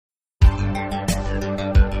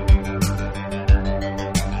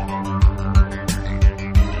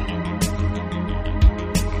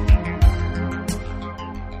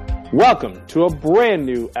Welcome to a brand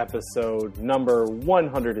new episode, number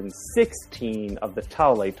 116 of the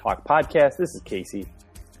Towel Talk podcast. This is Casey.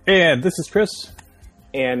 And this is Chris.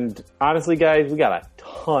 And honestly, guys, we got a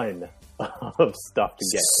ton of stuff to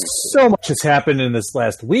get to. So much has happened in this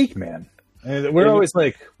last week, man. And we're always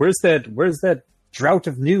like, where's that drought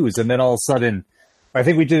of news? And then all of a sudden, I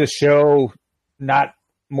think we did a show not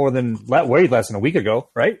more than way less than a week ago,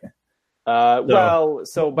 right?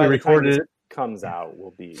 So by the time it it comes out,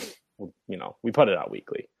 we put it out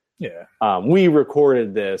weekly. Yeah. We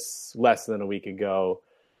recorded this less than a week ago,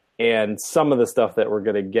 and some of the stuff that we're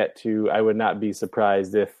going to get to, I would not be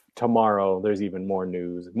surprised if tomorrow there's even more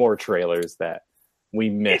news, more trailers that we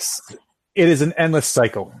missed. It is an endless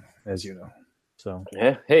cycle, as you know. So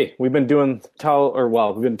yeah, hey, we've been doing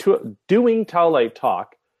doing Towel Light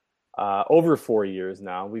Talk over 4 years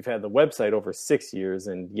now. We've had the website over 6 years,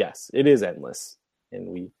 and yes, it is endless, and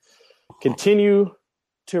we continue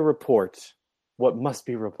to report what must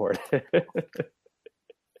be reported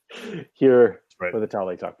here for the Towel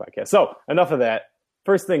Light Talk podcast. So enough of that.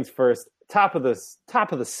 First things first. Top of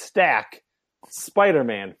the stack.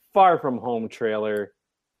 Spider-Man: Far From Home trailer.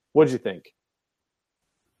 What'd you think?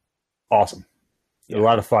 Awesome. Yeah. A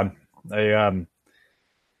lot of fun. It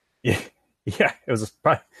was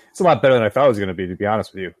it's a lot better than I thought it was going to be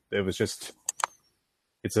honest with you. It was just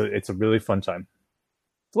it's a really fun time.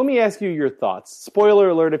 So let me ask you your thoughts. Spoiler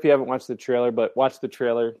alert if you haven't watched the trailer, but watch the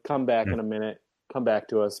trailer, come back in a minute, come back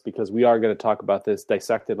to us because we are going to talk about this,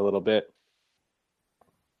 dissect it a little bit.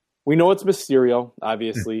 We know it's Mysterio,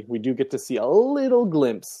 obviously. We do get to see a little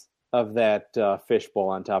glimpse of that fishbowl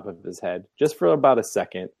on top of his head, just for about a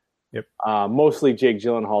second. Yep. Mostly Jake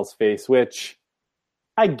Gyllenhaal's face, which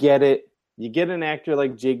I get it. You get an actor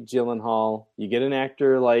like Jake Gyllenhaal, you get an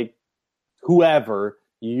actor like whoever,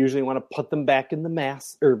 you usually want to put them back in the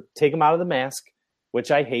mask or take them out of the mask,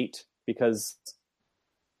 which I hate because,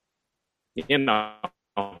 that's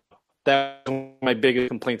one of my biggest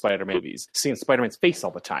complaints about Spider-Man movies, seeing Spider-Man's face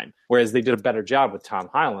all the time. Whereas they did a better job with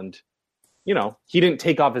Tom Holland. He didn't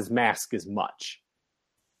take off his mask as much.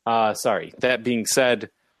 Sorry. That being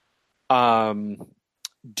said, do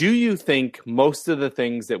you think most of the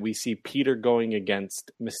things that we see Peter going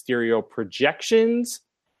against Mysterio projections,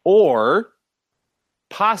 or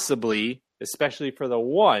possibly, especially for the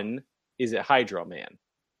one, is it Hydro Man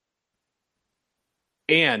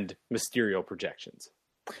and Mysterio projections?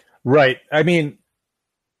 Right. I mean,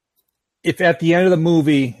 if at the end of the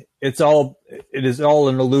movie it is all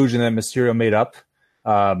an illusion that Mysterio made up,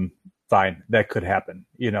 fine, that could happen.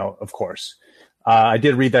 Of course. I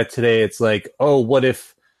did read that today. It's like, oh, what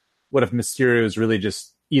if Mysterio is really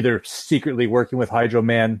just either secretly working with Hydro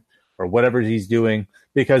Man or whatever he's doing?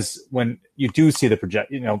 Because when you do see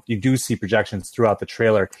you do see projections throughout the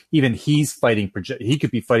trailer. Even he's fighting he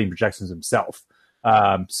could be fighting projections himself.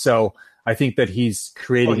 So I think that he's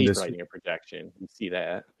creating he's writing a projection. You see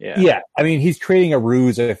that? Yeah. Yeah. I mean, he's creating a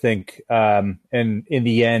ruse, I think. And in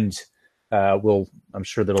the end, I'm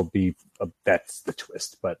sure that's the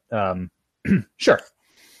twist. But sure.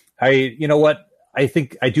 You know what? I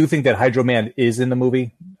do think that Hydro Man is in the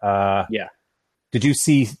movie. Yeah. Did you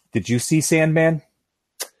see Sandman?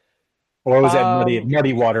 Or was that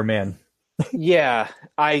Muddy Water Man? Yeah,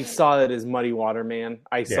 I saw that as Muddy Water Man.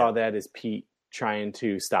 I saw that as Pete trying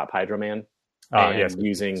to stop Hydro Man and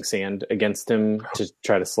using sand against him to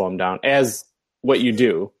try to slow him down, as what you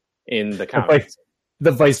do in the comics.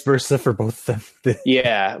 The vice versa for both of them.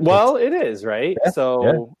 Yeah, well, it is, right? Yeah.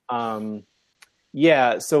 So,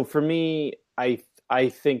 so for me, I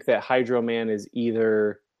think that Hydro Man is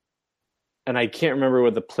either, and I can't remember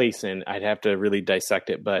what the place in, I'd have to really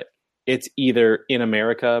dissect it, but it's either in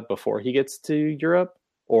America before he gets to Europe,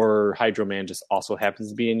 or Hydro Man just also happens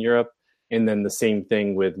to be in Europe. And then the same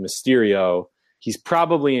thing with Mysterio. He's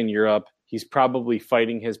probably in Europe. He's probably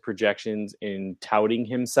fighting his projections and touting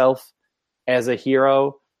himself as a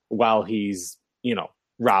hero while he's,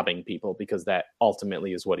 robbing people, because that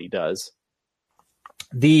ultimately is what he does.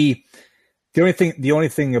 The only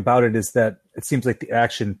thing about it is that it seems like the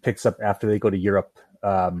action picks up after they go to Europe,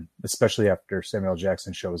 especially after Samuel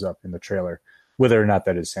Jackson shows up in the trailer, whether or not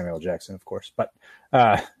that is Samuel Jackson, of course. But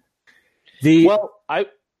I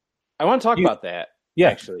want to talk about that. Yeah,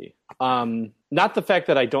 actually, not the fact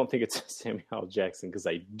that I don't think it's Samuel Jackson, because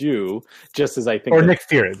I do, just as I think, or Nick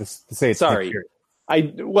Fury. Nick Fury.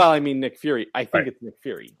 I mean Nick Fury. I think it's Nick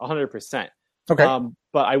Fury, 100%. Okay.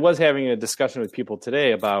 But I was having a discussion with people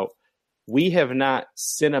today about, we have not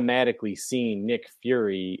cinematically seen Nick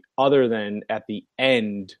Fury other than at the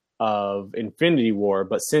end of Infinity War,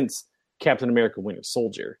 but since Captain America Winter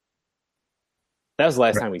Soldier. That was the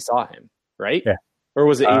last time we saw him, right? Yeah. Or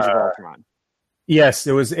was it Age of Ultron? Yes,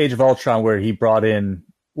 it was Age of Ultron where he brought in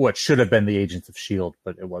what should have been the Agents of S.H.I.E.L.D.,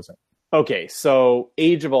 but it wasn't. Okay, so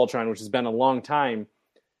Age of Ultron, which has been a long time.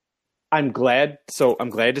 I'm glad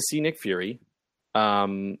to see Nick Fury.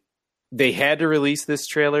 They had to release this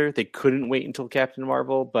trailer. They couldn't wait until Captain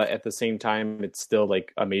Marvel, but at the same time, it's still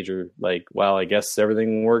like a major, like, well, I guess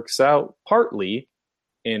everything works out partly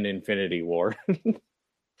in Infinity War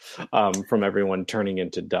from everyone turning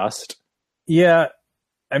into dust. Yeah,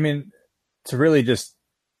 I mean, to really just,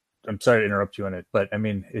 I'm sorry to interrupt you on it, but I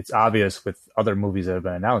mean, it's obvious with other movies that have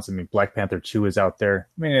been announced. I mean, Black Panther 2 is out there.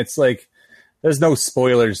 I mean, it's like, there's no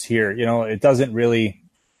spoilers here. You know, it doesn't really,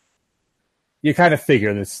 you kind of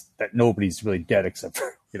figure that nobody's really dead except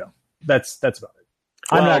for, you know, that's about it.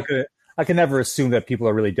 Well, I can never assume that people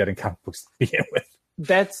are really dead in comic books to begin with.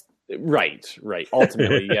 That's right.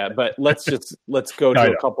 Ultimately, yeah. But let's go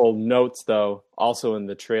to a couple notes though, also in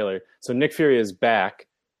the trailer. So Nick Fury is back.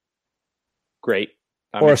 Great.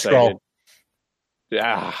 I'm excited.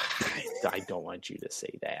 I don't want you to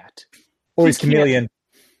say that. Or he's Chameleon.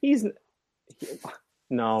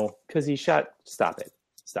 No, because he shot. Stop it.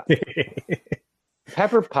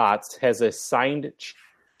 Pepper Potts has a signed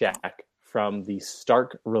check from the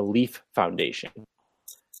Stark Relief Foundation.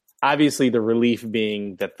 Obviously, the relief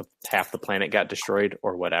being that half the planet got destroyed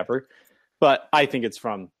or whatever. But I think it's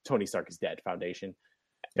from Tony Stark is Dead Foundation.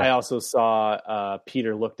 Yeah. I also saw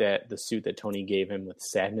Peter looked at the suit that Tony gave him with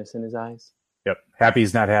sadness in his eyes. Yep.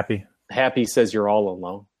 Happy's not happy. Happy says you're all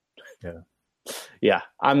alone. Yeah. Yeah.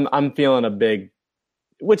 I'm feeling a big,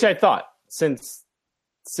 which I thought since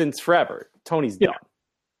forever. Tony's done.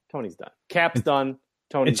 Tony's done. Cap's done.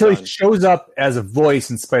 Tony's until done. He shows up as a voice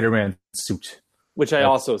in Spider-Man's suit. Which I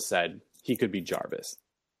also said he could be Jarvis.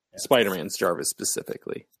 Yeah. Spider-Man's Jarvis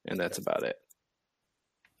specifically. And that's about it.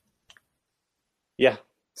 Yeah.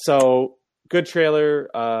 So good trailer,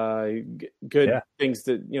 good things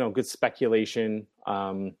that, good speculation.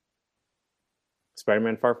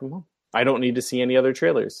 Spider-Man Far From Home. I don't need to see any other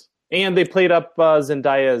trailers. And they played up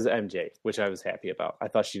Zendaya as MJ, which I was happy about. I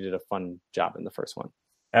thought she did a fun job in the first one.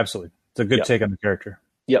 Absolutely. It's a good take on the character.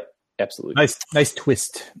 Yep, absolutely. Nice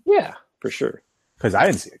twist. Yeah, for sure. Because I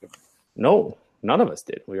didn't see it coming. No, none of us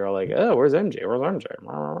did. We were all like, oh, where's MJ? Where's MJ?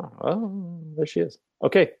 Oh, there she is.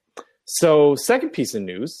 Okay. So second piece of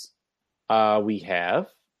news we have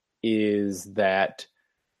is that,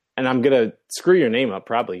 and I'm going to screw your name up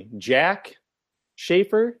probably, Jack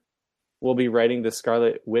Schaefer will be writing the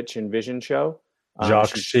Scarlet Witch and Vision show.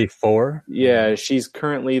 Jacques Schaefer? Yeah, she's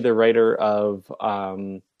currently the writer of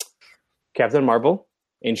Captain Marvel,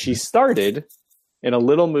 and she started in a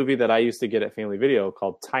little movie that I used to get at Family Video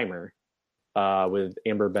called Timer with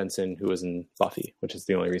Amber Benson, who was in Buffy, which is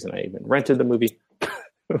the only reason I even rented the movie.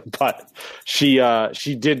 But she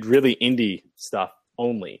did really indie stuff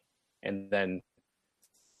only, and then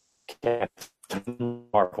Captain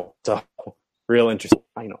Marvel. So real interesting.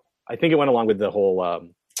 I know. I think it went along with the whole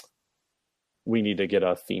we need to get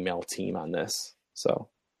a female team on this. So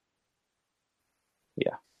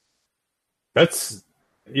yeah. It's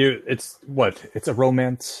a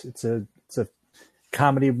romance. It's a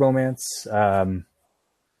comedy romance. How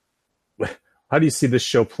do you see this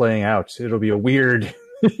show playing out? It'll be a weird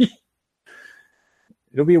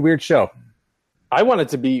show. I want it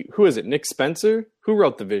to be, who is it? Nick Spencer? Who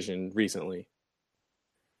wrote The Vision recently?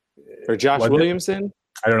 Or Josh Williamson?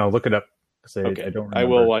 I don't know. Look it up. Okay. I don't remember. I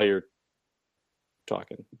will while you're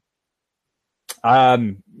talking.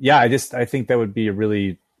 Yeah, I think that would be a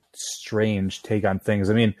really strange take on things.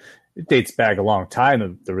 I mean, it dates back a long time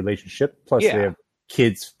of the relationship. Plus, they have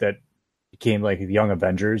kids that became like the Young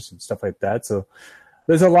Avengers and stuff like that. So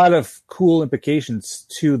there's a lot of cool implications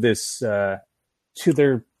to this, to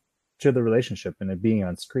the relationship and it being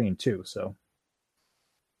on screen too. So,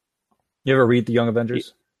 you ever read the Young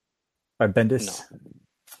Avengers by Bendis?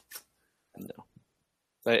 No,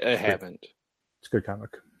 I haven't. It's a good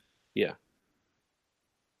comic. Yeah.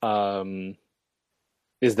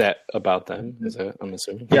 Is that about them? Is that, I'm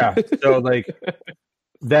assuming? Yeah. So like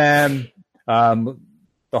them, the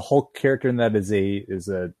Hulk character in that is a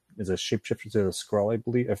shapeshifter to a Skrull, I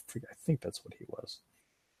believe. I think that's what he was.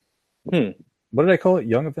 What did I call it?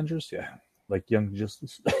 Young Avengers? Yeah. Like Young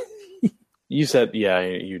Justice. You said, yeah,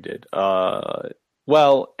 you did.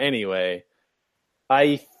 Well, anyway,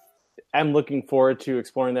 I am looking forward to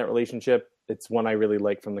exploring that relationship. It's one I really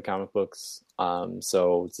like from the comic books.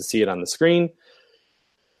 So to see it on the screen,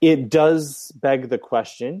 it does beg the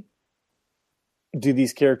question, do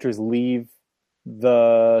these characters leave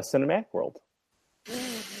the cinematic world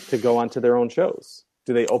to go onto their own shows?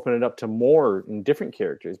 Do they open it up to more and different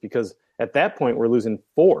characters? Because at that point, we're losing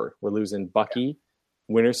 4. We're losing Bucky,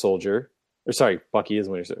 Winter Soldier, Bucky is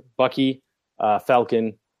Winter Soldier. Bucky,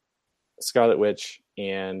 Falcon, Scarlet Witch,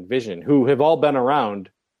 and Vision, who have all been around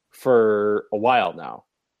for a while now.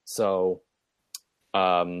 So,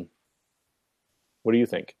 what do you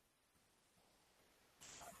think?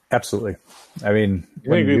 Absolutely. I mean,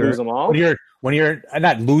 when you lose them all, when you're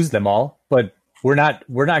not lose them all, but we're not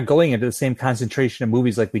going into the same concentration of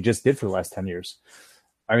movies like we just did for the last 10 years.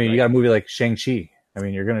 I mean, right. You got a movie like Shang-Chi. I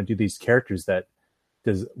mean, you're going to do these characters that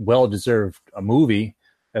deserved a movie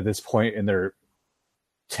at this point in their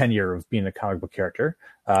tenure of being a comic book character.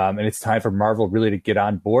 And it's time for Marvel really to get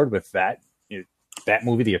on board with that. That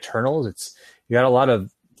movie, The Eternals, you got a lot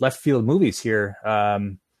of left field movies here.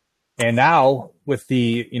 And now with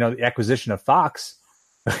the acquisition of Fox,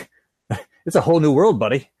 it's a whole new world,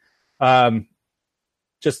 buddy.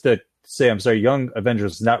 Just to say, I'm sorry, Young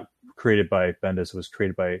Avengers was not created by Bendis. It was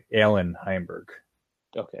created by Alan Heinberg.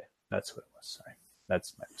 Okay. That's what it was. Sorry.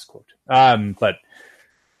 That's my misquote. But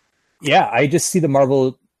yeah, I just see the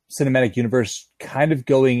Marvel Cinematic Universe kind of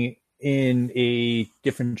going in a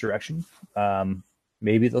different direction.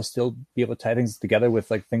 Maybe they'll still be able to tie things together with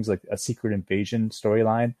like things like a Secret Invasion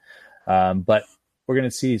storyline. But we're going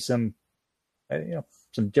to see some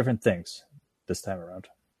different things this time around.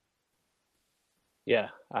 Yeah,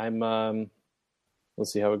 we'll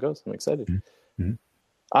see how it goes. I'm excited. Mm-hmm.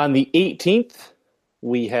 On the 18th,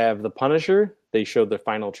 we have The Punisher. They showed their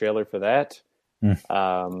final trailer for that.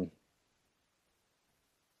 Up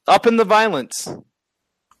in the violence.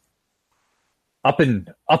 Up in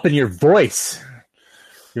your voice.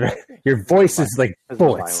 Your voice is like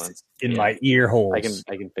bullets in my ear holes.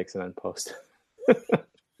 I can fix it on post.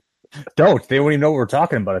 Don't. They won't even know what we're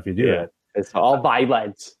talking about if you do that. It's all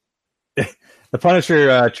violence. The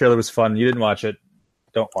Punisher trailer was fun. You didn't watch it.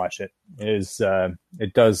 Don't watch it.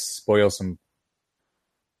 It does spoil some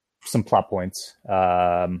plot points.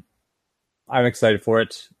 I'm excited for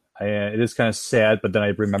it. It is kind of sad, but then I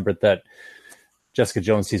remembered that Jessica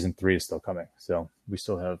Jones season 3 is still coming. So we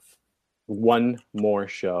still have one more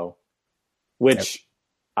show, which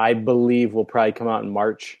I believe will probably come out in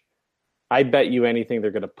March. I bet you anything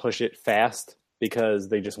they're going to push it fast because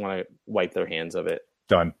they just want to wipe their hands of it.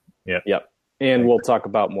 Done. Yep. And we'll talk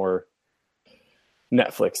about more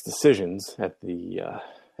Netflix decisions at the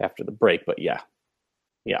after the break. But yeah.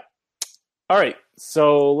 All right.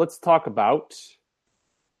 So let's talk about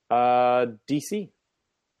DC.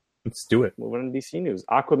 Let's do it. Moving on to DC news.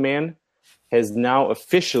 Aquaman has now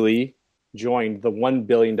officially joined the $1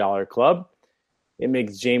 billion club. It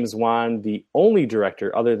makes James Wan the only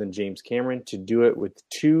director other than James Cameron to do it with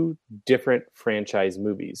 2 different franchise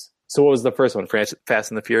movies. So what was the first one? Fast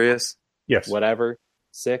and the Furious? Yes. Whatever.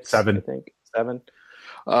 6? 7. I think. 7.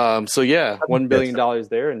 So yeah, $1 billion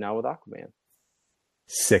there, and now with Aquaman.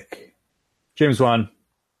 Sick. James Wan,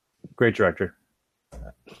 great director.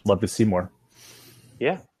 Love to see more.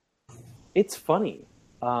 Yeah. It's funny.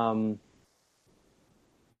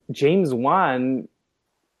 James Wan,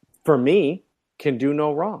 for me, can do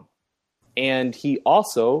no wrong. And he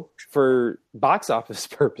also, for box office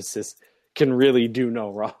purposes, can really do no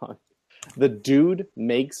wrong. The dude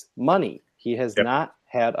makes money. He has not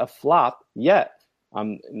had a flop yet.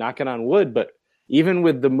 I'm knocking on wood, but even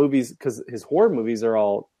with the movies, because his horror movies are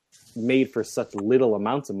all made for such little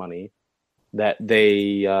amounts of money that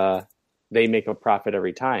they make a profit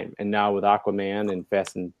every time. And now with Aquaman and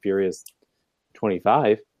Fast and Furious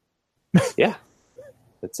 25, yeah,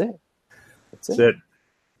 that's it. That's it.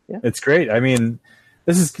 Yeah. It's great. I mean,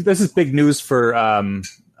 this is big news for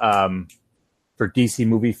DC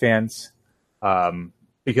movie fans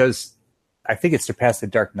because I think it surpassed The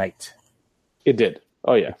Dark Knight. It did.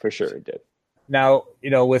 Oh yeah, for sure it did. Now,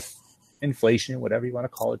 with inflation, whatever you want to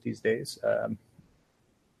call it these days, of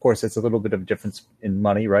course, it's a little bit of a difference in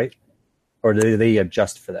money, right? Or do they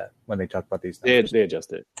adjust for that when they talk about these numbers? They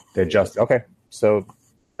adjust it. They adjust. Okay. So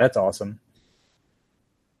that's awesome.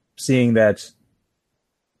 Seeing that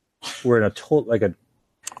we're in a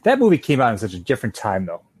that movie came out in such a different time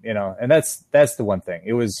though, and that's the one thing.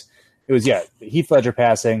 It was Heath Ledger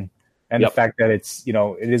passing and the fact that it's,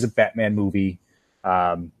 it is a Batman movie.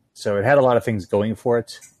 So it had a lot of things going for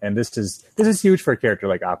it. And this is huge for a character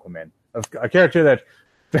like Aquaman, a character that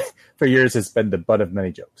for years has been the butt of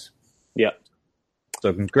many jokes. Yeah.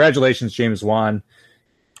 So congratulations, James Wan.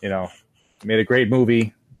 You made a great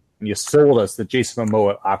movie and you sold us the Jason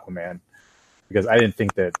Momoa Aquaman because I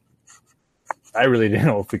really didn't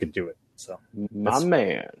know if we could do it. So my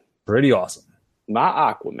man, pretty awesome.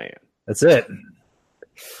 My Aquaman. That's it.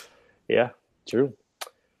 Yeah, true.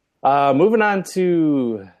 Moving on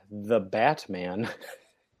to the Batman.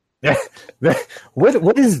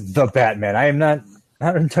 What is the Batman? I am not.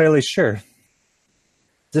 Not entirely sure.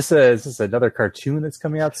 Is this another cartoon that's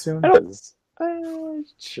coming out soon?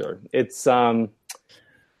 Sure. It's the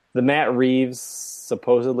Matt Reeves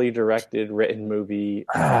supposedly directed, written movie.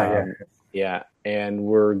 Yeah, and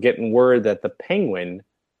we're getting word that the Penguin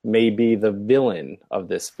may be the villain of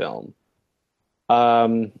this film.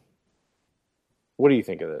 What do you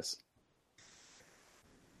think of this?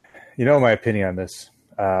 You know my opinion on this.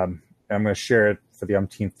 I'm going to share it for the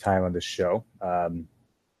umpteenth time on this show.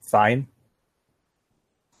 Fine.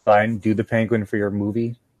 Do the Penguin for your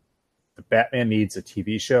movie. The Batman needs a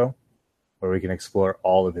TV show where we can explore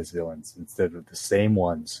all of his villains instead of the same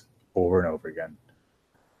ones over and over again.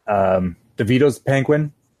 DeVito's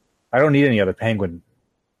Penguin. I don't need any other Penguin,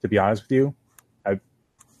 to be honest with you.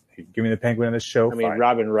 Give me the Penguin in this show. I mean, fine.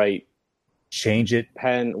 Robin Wright. Change it.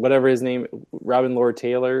 Whatever his name, Robin Lord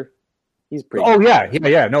Taylor. He's pretty. Oh,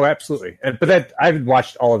 yeah. No, absolutely. But I haven't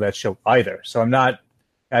watched all of that show either, so I'm not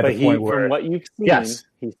at the point where... From what you've seen,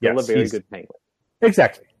 he's still a very good Penguin.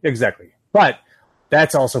 Exactly. But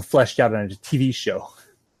that's also fleshed out on a TV show.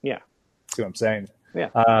 Yeah. See what I'm saying? Yeah.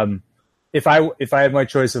 If I had my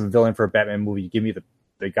choice of a villain for a Batman movie, you give me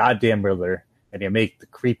the goddamn Riddler, and you make the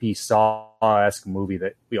creepy Saw-esque movie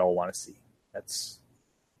that we all want to see.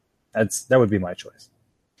 That would be my choice.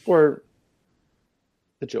 Or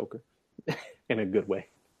the Joker, in a good way.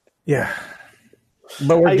 Yeah.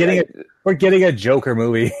 But we're getting a Joker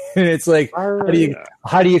movie, and it's like, how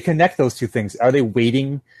do you connect those two things? Are they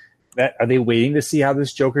waiting to see how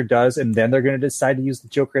this Joker does, and then they're going to decide to use the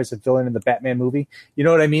Joker as a villain in the Batman movie? You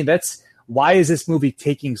know what I mean? Why is this movie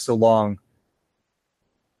taking so long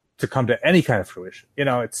to come to any kind of fruition? You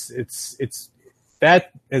know, it's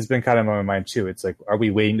that has been kind of on my mind too. It's like, are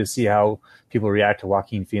we waiting to see how people react to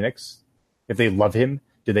Joaquin Phoenix? If they love him,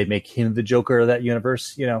 do they make him the Joker of that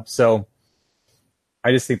universe? You know, so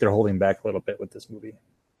I just think they're holding back a little bit with this movie.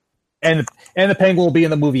 And the Penguin will be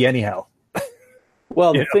in the movie anyhow.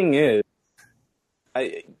 Well, the thing is,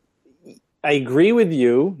 I agree with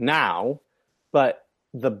you now, but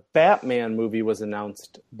the Batman movie was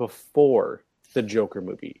announced before the Joker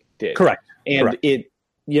movie did. Correct. And it,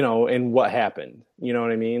 and what happened, you know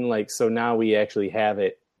what I mean? Like, so now we actually have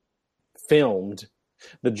it filmed,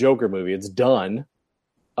 the Joker movie. It's done.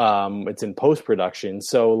 It's in post-production.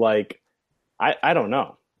 So like, I don't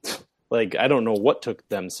know. Like, I don't know what took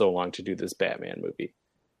them so long to do this Batman movie.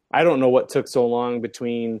 I don't know what took so long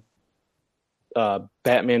between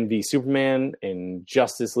Batman v Superman and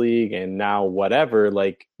Justice League and now whatever.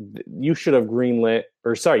 Like, you should have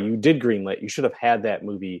you did greenlit. You should have had that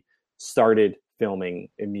movie started filming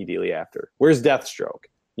immediately after. Where's Deathstroke?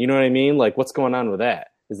 You know what I mean? Like, what's going on with that?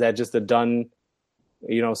 Is that just a done,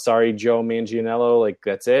 sorry, Joe Manganiello? Like,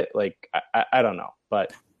 that's it? Like, I don't know.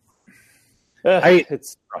 But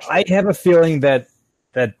it's I have a feeling that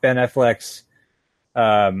Ben Affleck's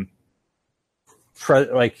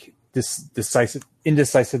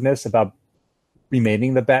indecisiveness about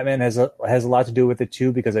remaining the Batman has a lot to do with it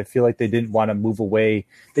too, because I feel like they didn't want to move away.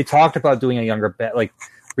 They talked about doing a younger like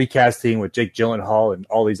recasting with Jake Gyllenhaal and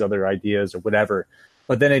all these other ideas or whatever,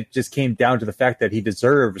 but then it just came down to the fact that he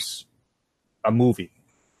deserves a movie.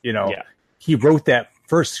 He wrote that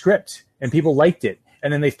first script and people liked it,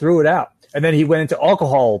 and then they threw it out, and then he went into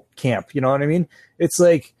alcohol camp. You know what I mean? It's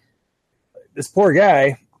like, this poor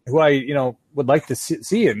guy who I, would like to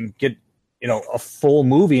see him get, a full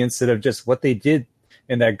movie instead of just what they did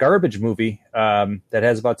in that garbage movie that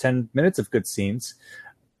has about 10 minutes of good scenes.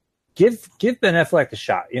 Give Ben Affleck a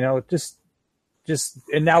shot, just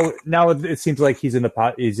and now it seems like he's in the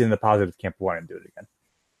positive camp of wanting to do it again.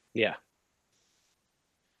 Yeah.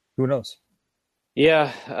 Who knows?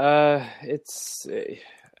 Yeah,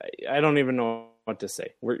 I don't even know what to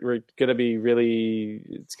say. We're gonna be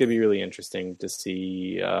it's gonna be really interesting to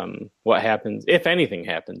see what happens, if anything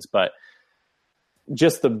happens. But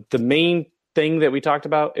just the main thing that we talked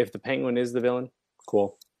about, if the Penguin is the villain,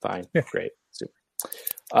 cool, fine, great, super.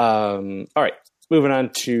 All right, moving on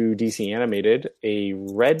to DC Animated. A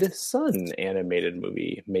Red Sun animated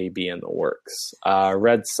movie may be in the works.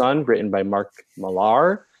 Red Sun, written by Mark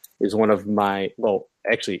Millar, is one of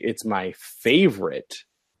it's my favorite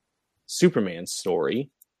Superman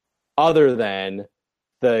story, other than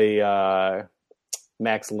the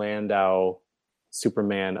Max Landau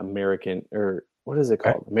Superman American, or what is it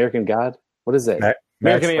called? American God? What is it?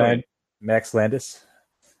 Max Landis.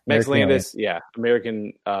 Max Landis, Alien. Yeah,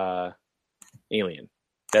 American Alien.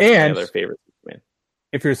 That's my other favorite Superman.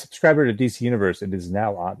 If you're a subscriber to DC Universe, it is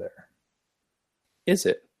now on there. Is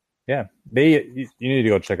it? Yeah, you need to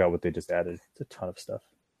go check out what they just added. It's a ton of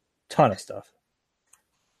stuff.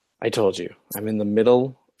 I told you, I'm in the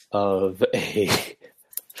middle of a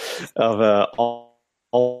of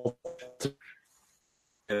all.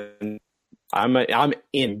 I'm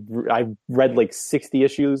in. I've read like 60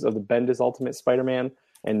 issues of the Bendis Ultimate Spider-Man,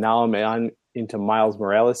 and now I'm into Miles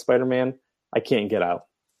Morales Spider-Man. I can't get out.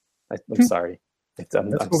 I'm sorry.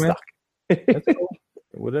 I'm cool, stuck. That's cool.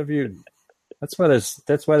 Whatever you. That's why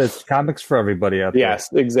there's comics for everybody out there. Yes,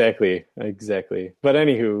 exactly. But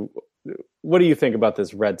anywho, what do you think about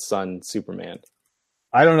this Red Sun Superman?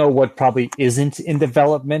 I don't know what probably isn't in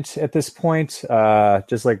development at this point.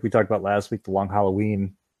 Just like we talked about last week, the Long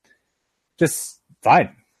Halloween. Just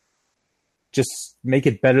fine. Just make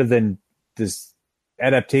it better than this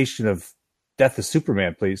adaptation of Death of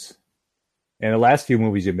Superman, please. And the last few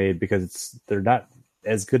movies you made, because they're not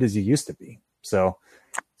as good as you used to be. So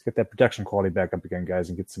let's get that production quality back up again, guys,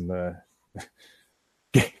 and get some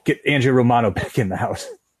get Andrew Romano back in the house.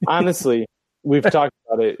 Honestly, we've talked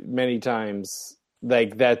about it many times.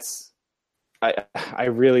 Like I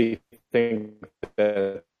really think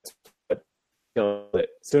that killed it.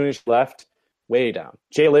 As soon as she left, way down.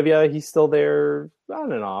 Jay Olivia, he's still there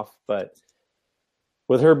on and off, but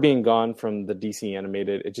with her being gone from the DC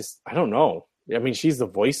animated, it just, I don't know. I mean, she's the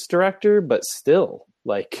voice director, but still,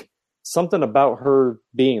 like, something about her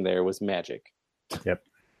being there was magic. Yep.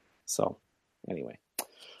 So, anyway.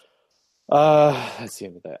 That's the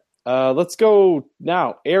end of that. Let's go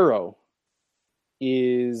now. Arrow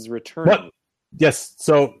is returning. What? Yes.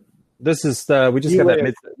 So this is we just got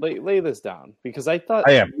that. Lay this down, because I thought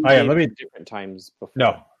I am. Let me different times before.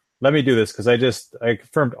 No, let me do this because I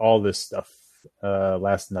confirmed all this stuff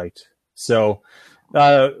last night. So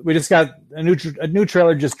we just got a new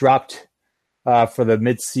trailer just dropped for the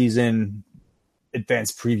mid-season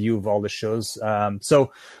advanced preview of all the shows.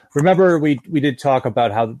 So remember we did talk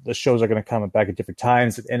about how the shows are going to come back at different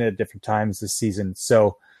times and at different times this season.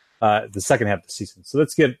 So the second half of the season. So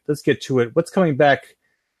let's get to it. What's coming back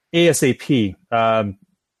ASAP?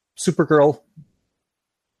 Supergirl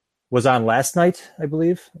was on last night, I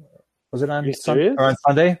believe. Was it on or on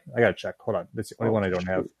Sunday? I gotta check. Hold on. That's the only one I don't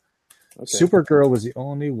have. Okay. Supergirl was the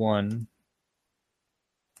only one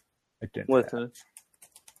I didn't have.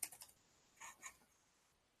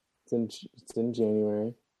 It's in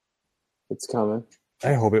January. It's coming.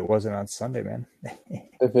 I hope it wasn't on Sunday, man.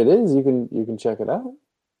 If it is, you can check it out.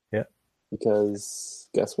 Yeah. Because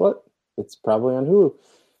guess what? It's probably on Hulu. It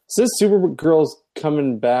says Supergirl's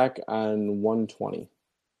coming back on 120.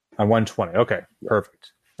 On 120. Okay. Yeah.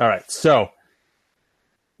 Perfect. All right. So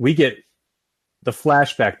we get the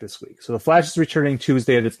Flash back this week. So the Flash is returning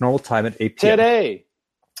Tuesday at its normal time at 8 p.m. Today.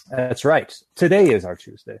 That's right. Today is our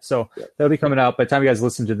Tuesday. So that'll be coming out. By the time you guys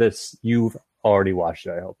listen to this, you've already watched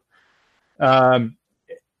it, I hope.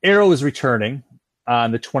 Arrow is returning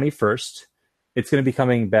on the 21st. It's going to be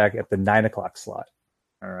coming back at the 9 o'clock slot.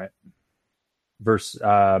 All right.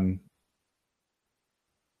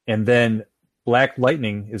 And then Black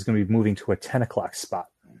Lightning is going to be moving to a 10 o'clock spot.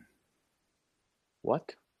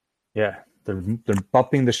 What? Yeah. They're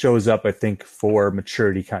bumping the shows up, I think, for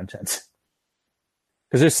maturity content.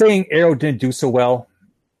 Because they're saying Arrow didn't do so well.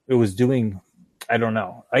 It was doing, I don't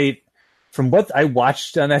know. From what I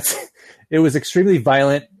watched on that, it was extremely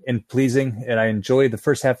violent and pleasing, and I enjoyed the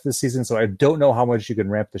first half of the season, so I don't know how much you can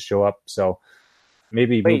ramp the show up. So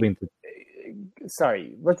maybe moving to...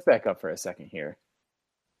 Sorry, let's back up for a second here.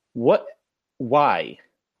 Why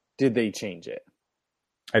did they change it?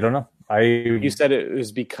 I don't know. You said it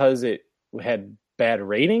was because it had bad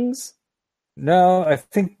ratings? No, I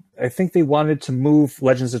think they wanted to move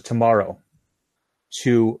Legends of Tomorrow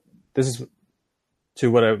to this is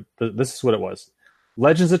what it was.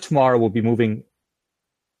 Legends of Tomorrow will be moving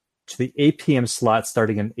to the 8 p.m. slot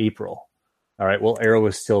starting in April. All right, well, Arrow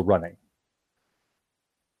is still running.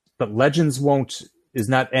 But Legends is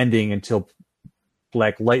not ending until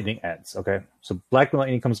Black Lightning ends, okay? So Black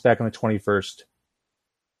Lightning comes back on the 21st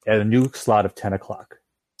at a new slot of 10 o'clock.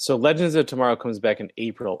 So Legends of Tomorrow comes back in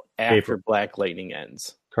April after Black Lightning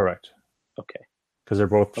ends. Correct. Okay. Because they're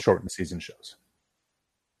both shortened season shows.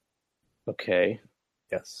 Okay.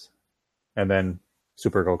 Yes. And then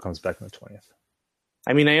Supergirl comes back on the 20th.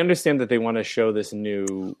 I mean, I understand that they want to show this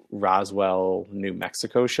new Roswell, New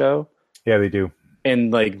Mexico show. Yeah, they do.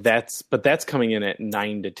 And that's coming in at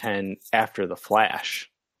 9 to 10 after The Flash.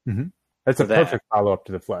 Mm-hmm. That's a perfect follow-up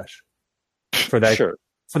to The Flash. For that, sure.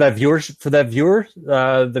 For that viewer, the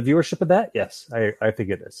viewership of that, yes, I think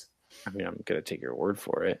it is. I mean, I'm gonna take your word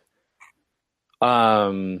for it.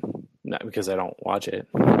 Not because I don't watch it.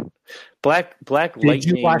 Black Lightning. Did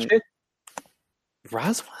you watch it?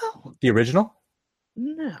 Roswell? The original?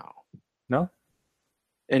 No. No?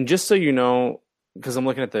 And just so you know, because I'm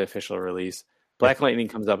looking at the official release, Black Lightning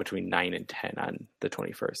comes out between 9 and 10 on the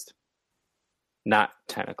 21st. Not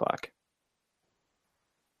 10 o'clock.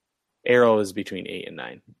 Arrow is between 8 and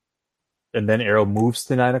 9. And then Arrow moves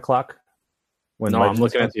to 9 o'clock? No, I'm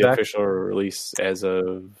looking at the official release as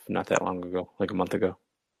of not that long ago, like a month ago.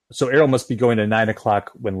 So Arrow must be going to 9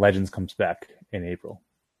 o'clock when Legends comes back in April.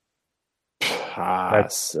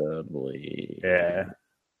 Possibly. Yeah.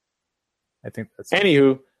 I think that's...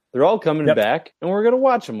 Anywho, they're all coming back, and we're going to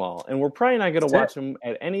watch them all. And we're probably not going to watch them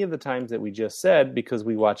at any of the times that we just said, because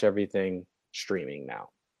we watch everything streaming now.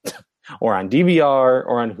 Or on DVR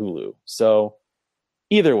or on Hulu. So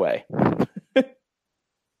either way,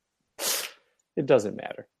 it doesn't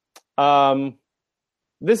matter.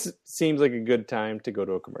 This seems like a good time to go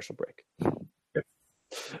to a commercial break.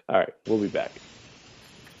 All right, we'll be back.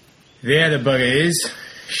 There the bugger is.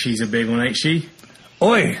 She's a big one, ain't she?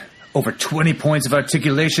 Oi! Over 20 points of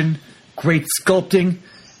articulation, great sculpting,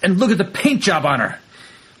 and look at the paint job on her.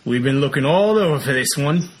 We've been looking all over for this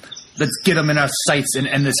one. Let's get them in our sights and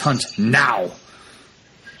end this hunt now.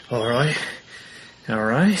 All right. All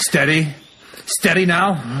right. Steady. Steady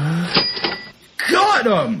now. Got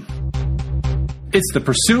him! It's the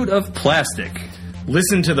pursuit of plastic.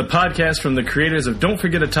 Listen to the podcast from the creators of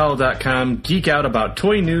Don'tForgetATowel.com. Geek out about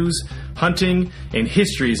toy news, hunting, and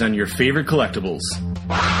histories on your favorite collectibles.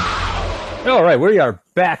 All right, we are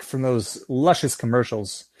back from those luscious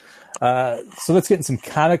commercials. So let's get in some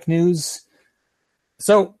comic news.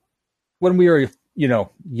 So when we were,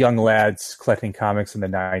 young lads collecting comics in the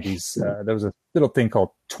 90s, there was a little thing called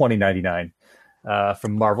 2099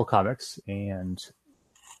 from Marvel Comics, and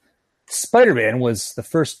Spider-Man was the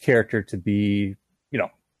first character to be,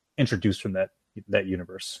 introduced from that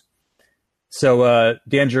universe. So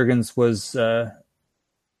Dan Jurgens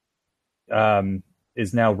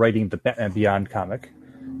is now writing the Batman Beyond comic.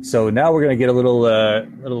 So now we're going to get a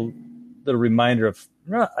little reminder of.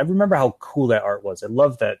 I remember how cool that art was. I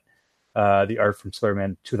love that the art from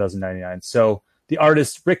Spider-Man 2099. So the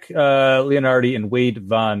artists Rick Leonardi and Wade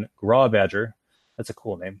Von Grawbadger, that's a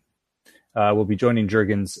cool name, will be joining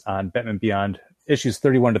Jurgens on Batman Beyond issues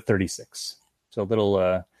 31 to 36. So a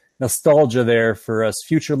little nostalgia there for us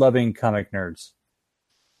future-loving comic nerds.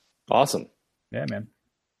 Awesome. Yeah, man.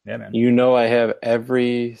 I have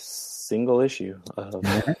every single issue of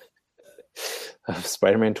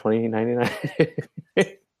Spider-Man 2099.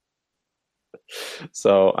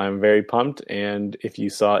 So I'm very pumped. And if you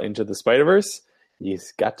saw Into the Spider-Verse, you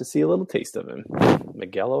got to see a little taste of him.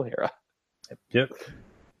 Miguel O'Hara. Yep.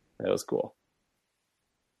 That was cool.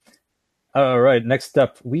 All right. Next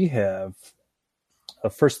up, we have a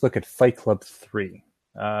first look at Fight Club 3.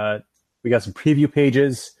 We got some preview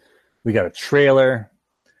pages. We got a trailer.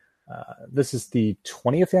 This is the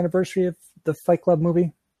 20th anniversary of the Fight Club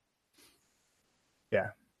movie. Yeah.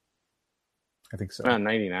 I think so.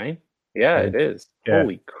 99? Yeah, it is. Yeah.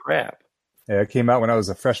 Holy crap. Yeah, it came out when I was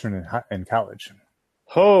a freshman in college.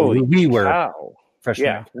 Holy we were cow.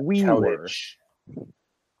 Freshmen we college. Were.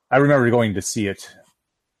 I remember going to see it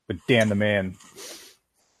with Dan the Man.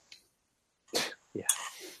 Yeah.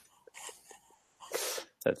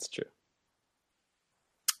 That's true.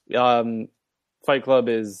 Fight Club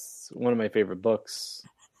is one of my favorite books,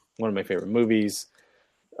 one of my favorite movies.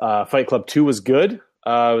 Fight Club 2 was good.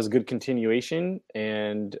 It was a good continuation,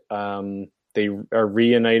 and they are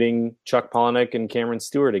reuniting Chuck Palahniuk and Cameron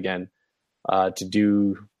Stewart again to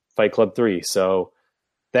do Fight Club 3. So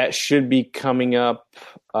that should be coming up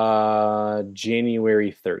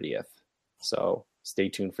January 30th. So stay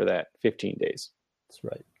tuned for that. 15 days. That's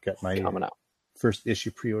right. Got my coming out. First issue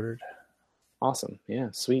pre-ordered. Awesome. Yeah,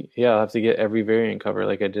 sweet. Yeah, I'll have to get every variant cover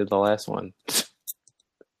like I did the last one.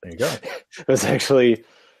 There you go. It was actually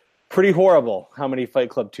pretty horrible how many Fight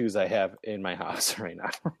Club 2s I have in my house right now.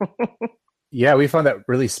 Yeah, we found that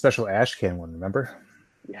really special ash can one, remember?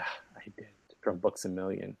 Yeah, I did. From Books A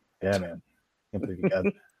Million. Yeah, man. Can't believe you got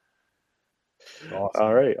it. Awesome.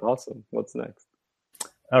 All right, awesome. What's next?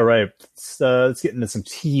 All right, let's get into some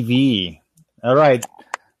TV. All right,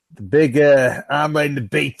 the big online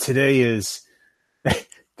debate today is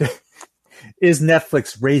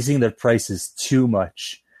Netflix raising their prices too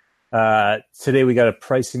much? Today we got a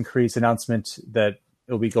price increase announcement that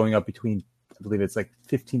it'll be going up between, I believe it's like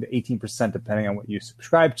 15 to 18%, depending on what you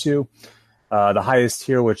subscribe to. The highest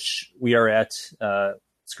tier, which we are at,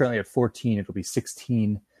 it's currently at 14. It'll be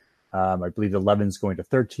 16. I believe 11 is going to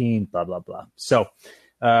 13, blah, blah, blah. So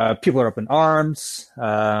people are up in arms.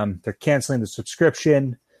 They're canceling the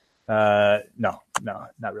subscription. No,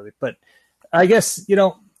 not really. But I guess,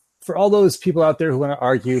 for all those people out there who want to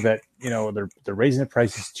argue that, they're raising the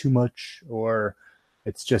prices too much, or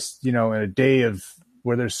it's just, in a day of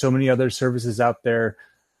where there's so many other services out there,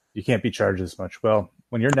 you can't be charged as much. Well,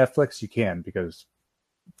 when you're Netflix, you can, because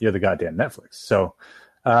you're the goddamn Netflix. So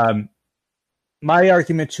my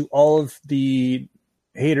argument to all of the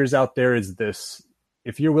haters out there is this: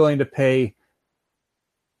 if you're willing to pay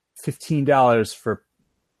 $15 for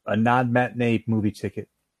a non-matinee movie ticket,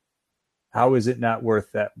 how is it not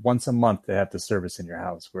worth that once a month to have the service in your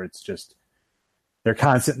house, where it's just, they're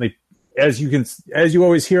constantly, as you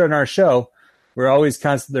always hear on our show, they're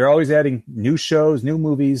always adding new shows, new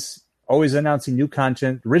movies, always announcing new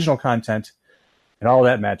content, original content, and all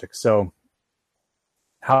that magic. So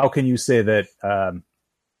how can you say that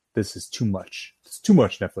this is too much? It's too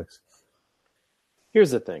much, Netflix.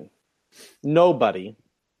 Here's the thing. Nobody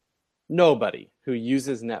who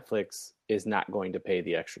uses Netflix is not going to pay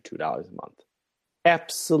the extra $2 a month.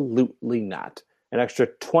 Absolutely not. An extra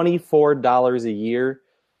 $24 a year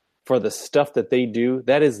for the stuff that they do,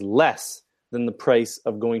 that is less than the price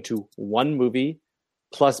of going to one movie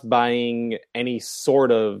plus buying any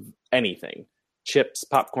sort of anything. Chips,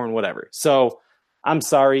 popcorn, whatever. So I'm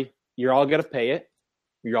sorry. You're all going to pay it.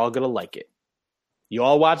 You're all going to like it. You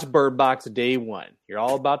all watch Bird Box day one. You're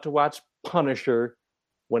all about to watch Punisher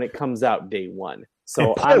when it comes out day one.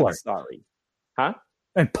 So I'm sorry. Huh?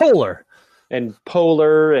 And Polar. And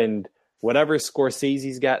Polar and whatever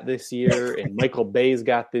Scorsese's got this year and Michael Bay's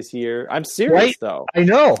got this year. I'm serious, right? Though. I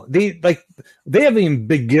know. They haven't even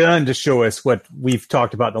begun to show us what we've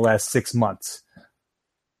talked about in the last 6 months.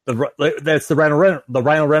 That's the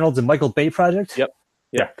Ryan Reynolds and Michael Bay project? Yep.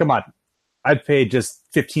 Yeah, come on. I'd pay just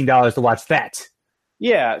 $15 to watch that.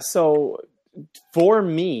 Yeah, so for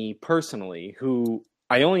me personally, who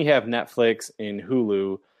I only have Netflix and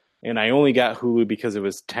Hulu, and I only got Hulu because it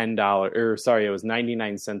was it was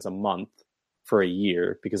 99 cents a month for a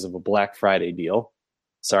year because of a Black Friday deal.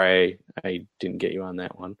 Sorry, I didn't get you on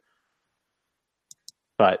that one.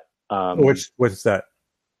 But what's that?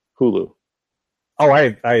 Hulu. Oh,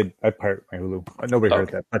 I pirate my Hulu. Nobody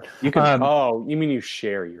heard that. But you can. You mean you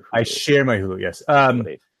share your Hulu? I share my Hulu. Yes.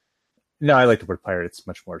 No, I like the word pirate. It's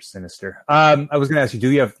much more sinister. I was going to ask you,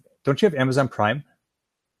 don't you have Amazon Prime?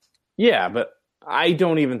 Yeah, but I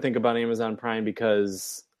don't even think about Amazon Prime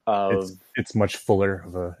because of it's much fuller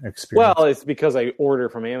of an experience. Well, it's because I order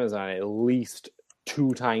from Amazon at least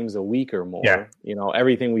 2 times a week or more. Yeah.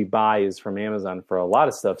 Everything we buy is from Amazon for a lot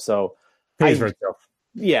of stuff. So pays for itself.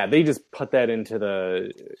 Yeah, they just put that into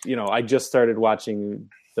the, I just started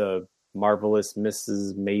watching the Marvelous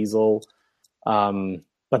Mrs. Maisel.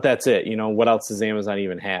 But that's it. What else does Amazon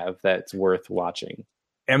even have that's worth watching?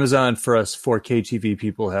 Amazon, for us 4K TV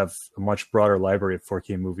people, have a much broader library of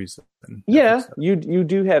 4K movies. Yeah, you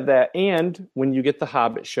do have that. And when you get the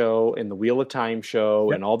Hobbit show and the Wheel of Time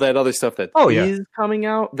show and all that other stuff that is coming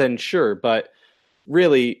out, then sure. But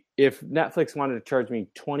really, if Netflix wanted to charge me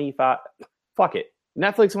fuck it.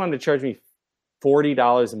 Netflix wanted to charge me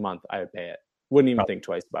 $40 a month, I would pay it. Wouldn't even think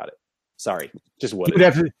twice about it. Sorry, just wouldn't.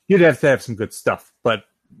 You'd have to have some good stuff, but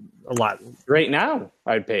a lot. Right now,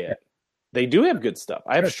 I'd pay it. They do have good stuff.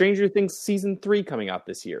 I have Stranger Things season 3 coming out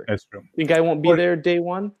this year. That's true. Think I won't be there day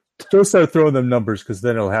one? Don't start throwing them numbers, because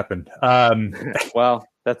then it'll happen. Well,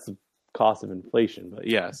 that's the cost of inflation, but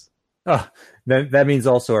yes. That means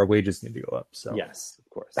also our wages need to go up. So yes, of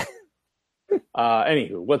course.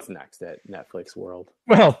 Anywho, what's next at Netflix world?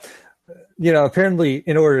 Well, apparently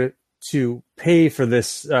in order to pay for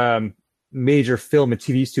this major film and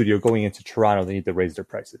TV studio going into Toronto, they need to raise their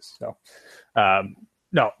prices. So,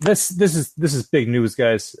 no, this is big news,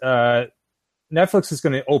 guys. Netflix is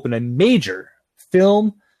going to open a major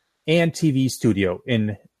film and TV studio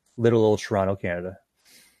in little old Toronto, Canada.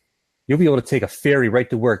 You'll be able to take a ferry right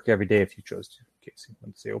to work every day if you chose to. In case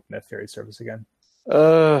once they open that ferry service again.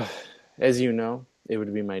 As you know, it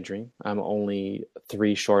would be my dream. I'm only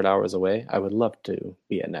 3 short hours away. I would love to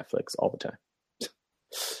be at Netflix all the time.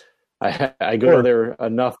 I go there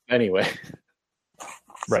enough anyway.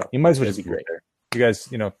 Right. So, you might as well just be great there. You guys,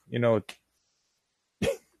 you don't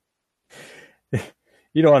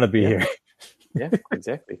want to be here. Yeah,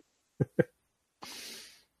 exactly.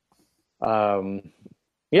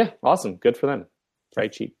 Yeah, awesome. Good for them.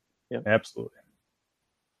 Right, cheap. Yeah, absolutely.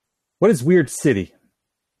 What is Weird City?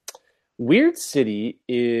 Weird City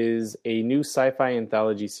is a new sci-fi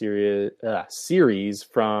anthology series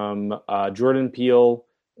from Jordan Peele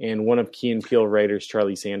and one of Key and Peele writers,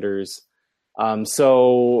 Charlie Sanders.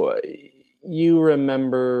 So you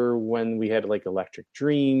remember when we had like Electric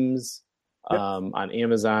Dreams on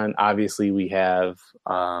Amazon? Obviously, we have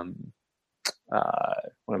what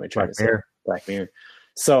am I trying to say? Black Mirror.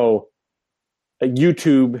 So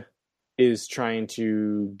YouTube is trying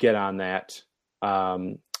to get on that.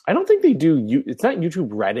 I don't think they do. It's not YouTube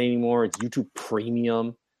Red anymore. It's YouTube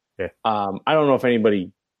Premium. Yeah. I don't know if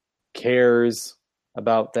anybody cares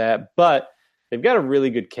about that, but they've got a really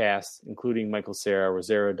good cast, including Michael Cera,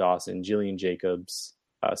 Rosario Dawson, Jillian Jacobs,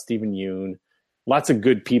 Stephen Yeun. Lots of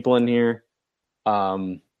good people in here.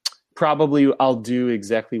 Probably I'll do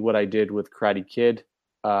exactly what I did with Karate Kid,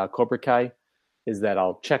 Cobra Kai, is that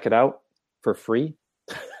I'll check it out for free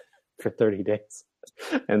for 30 days.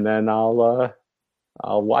 And then I'll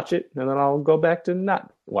watch it, and then I'll go back to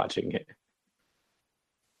not watching it.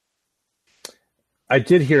 I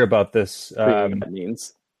did hear about this. That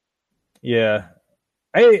means. Yeah.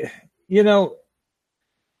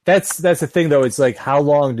 That's the thing though. It's like, how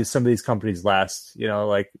long do some of these companies last?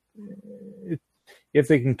 Like if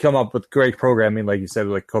they can come up with great programming, like you said,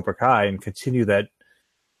 like Cobra Kai, and continue that,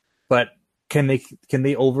 but can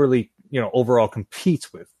they overall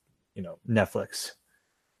compete with, Netflix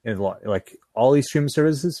and like all these streaming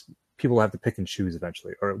services? People have to pick and choose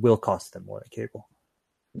eventually, or it will cost them more than cable.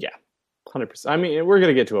 Yeah. 100%. I mean, we're going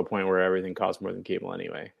to get to a point where everything costs more than cable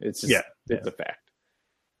anyway. It's just, it's a fact.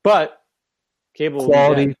 But cable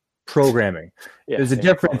quality programming. Yeah, there's a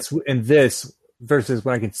difference in this versus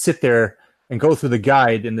when I can sit there and go through the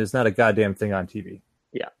guide and there's not a goddamn thing on TV.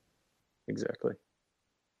 Yeah, exactly.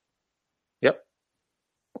 Yep.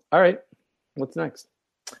 All right. What's next?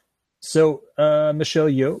 So Michelle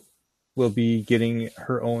Yeoh will be getting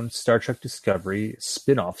her own Star Trek Discovery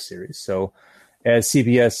spin-off series. So as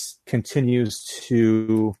CBS continues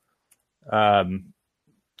to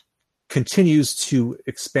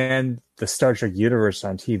expand the Star Trek universe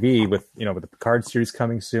on TV with the Picard series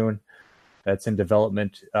coming soon, that's in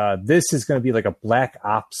development. This is going to be like a Black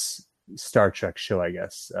Ops Star Trek show, I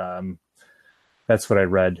guess. That's what I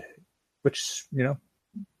read, which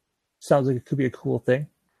sounds like it could be a cool thing,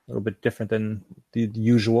 a little bit different than the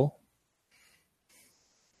usual.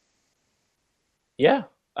 Yeah,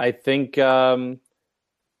 I think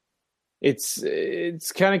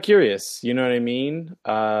it's kind of curious, you know what I mean?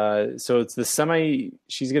 So it's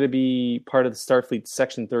she's going to be part of the Starfleet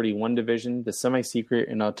Section 31 division. The semi-secret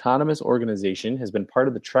and autonomous organization has been part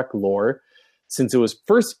of the Trek lore since it was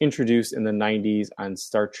first introduced in the 90s on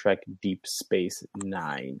Star Trek Deep Space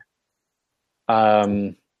Nine.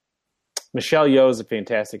 Michelle Yeoh is a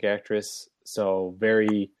fantastic actress, so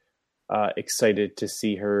very excited to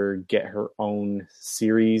see her get her own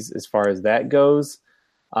series as far as that goes.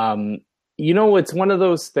 It's one of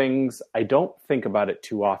those things, I don't think about it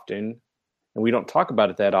too often, and we don't talk about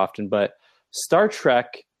it that often, but Star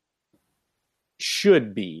Trek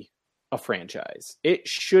should be a franchise. It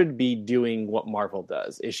should be doing what Marvel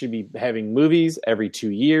does. It should be having movies every 2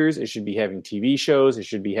 years. It should be having TV shows. It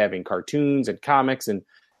should be having cartoons and comics and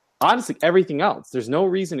honestly everything else. There's no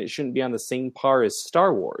reason it shouldn't be on the same par as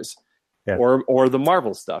Star Wars or the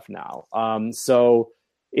Marvel stuff now. So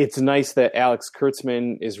it's nice that Alex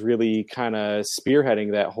Kurtzman is really kind of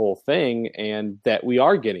spearheading that whole thing, and that we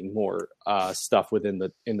are getting more stuff in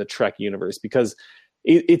the Trek universe, because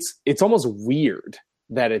it's almost weird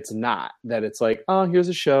that it's not, that it's like, oh, here's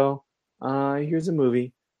a show, here's a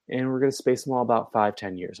movie, and we're going to space them all about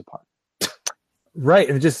 5-10 years apart. Right.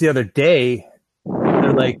 And just the other day,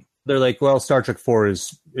 they're like, well, Star Trek 4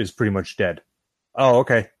 is pretty much dead. Oh,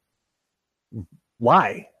 okay.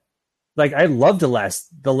 Why? Like, I loved I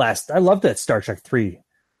loved that Star Trek 3.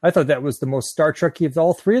 I thought that was the most Star Trek-y of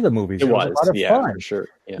all three of the movies. It was a lot of fun. for sure.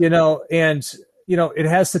 Yeah. It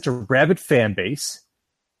has such a rabid fan base.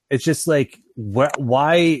 It's just like,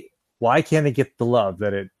 why can't it get the love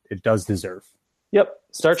that it does deserve? Yep.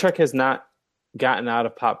 Star Trek has not gotten out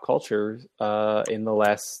of pop culture in the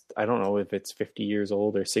last, I don't know if it's 50 years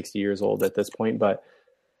old or 60 years old at this point, but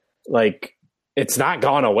like, it's not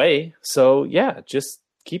gone away. So yeah, just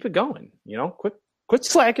keep it going. Quit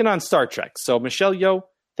slacking on Star Trek. So Michelle Yeoh,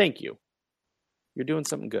 thank you. You're doing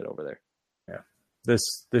something good over there. Yeah,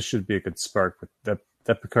 this should be a good spark. But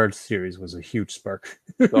that Picard series was a huge spark.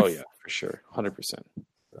 Oh yeah, for sure, 100%. 100%.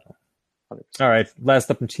 All right, last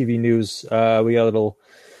up in TV news, we got a little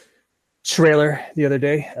trailer the other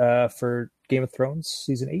day for Game of Thrones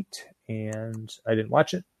season 8, and I didn't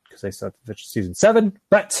watch it because I still have to finish season 7.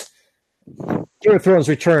 But Game of Thrones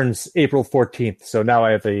returns April 14th, so now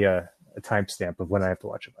I have a timestamp of when I have to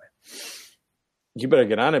watch it by. You better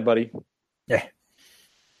get on it, buddy. Yeah.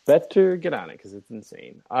 Better get on it because it's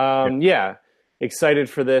insane. Yeah, excited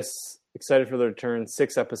for this. Excited for the return.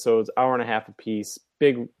 6 episodes, hour and a half apiece.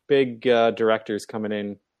 Big directors coming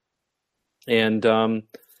in, and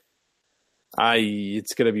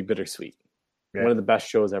it's gonna be bittersweet. Yeah. One of the best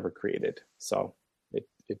shows ever created. So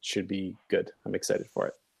it should be good. I'm excited for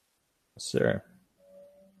it. Sure.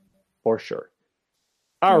 For sure.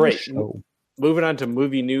 All right. Show. Moving on to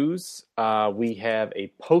movie news. We have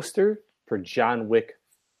a poster for John Wick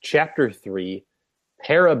Chapter 3,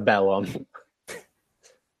 Parabellum.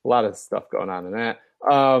 A lot of stuff going on in that.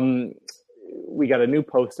 We got a new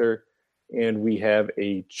poster, and we have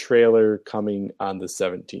a trailer coming on the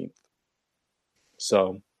 17th.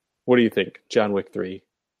 So, what do you think? John Wick 3.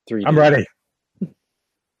 I'm ready.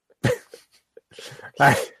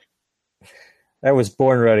 I was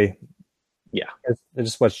born ready. Yeah. I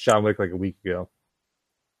just watched John Wick like a week ago.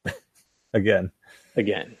 Again.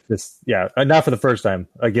 Not for the first time.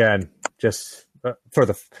 Again, just for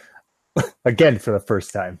the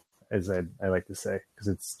first time, as I like to say, because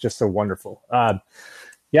it's just so wonderful. I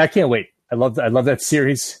can't wait. I love that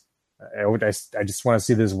series. I just want to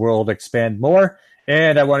see this world expand more,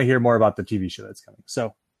 and I want to hear more about the TV show that's coming.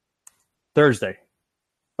 So Thursday.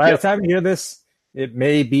 By the time you hear this, it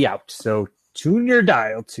may be out. So tune your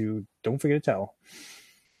dial to Don't Forget to Tell.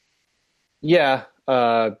 Yeah,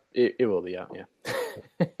 it will be out. Yeah,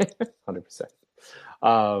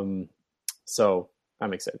 100%. So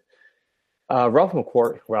I'm excited. Ralph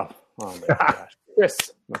McQuarrie. Oh my gosh,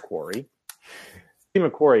 Chris McQuarrie. Steve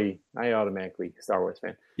McQuarrie. I automatically Star Wars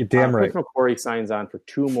fan. You're damn right. Chris McQuarrie signs on for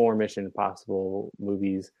 2 more Mission Impossible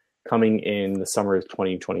movies coming in the summer of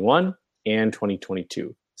 2021 and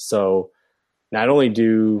 2022. So not only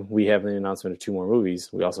do we have the announcement of 2 more movies,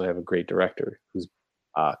 we also have a great director who's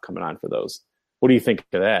coming on for those. What do you think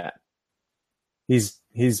of that? He's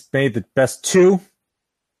made the best 2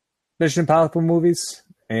 Mission Impossible movies,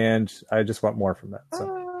 and I just want more from that.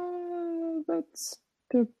 So. That's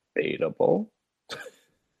debatable.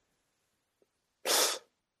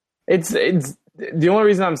 It's the only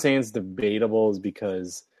reason I'm saying it's debatable is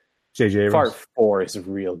because J.J. Abrams. Part 4 is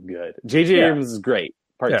real good. J.J. Abrams is great.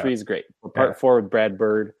 Part 3 is great. Part 4 with Brad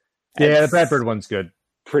Bird. Yeah, the Brad Bird one's good.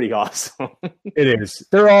 Pretty awesome. It is.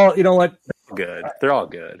 They're all, you know what? Good. They're all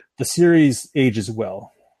good. The series ages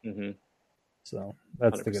well. Mm-hmm. So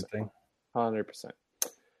that's 100%. the good thing. 100%.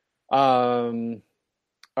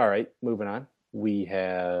 All right, moving on. We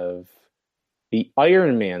have the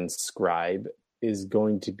Iron Man scribe is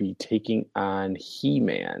going to be taking on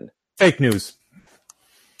He-Man. Fake news.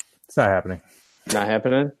 It's not happening. Not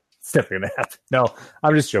happening? It's definitely going to happen. No,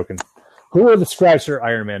 I'm just joking. Who are the scribes for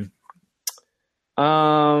Iron Man?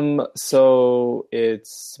 So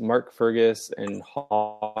it's Mark Fergus and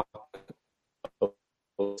Hawk.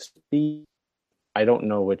 I don't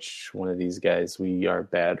know which one of these guys. We are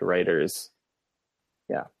bad writers.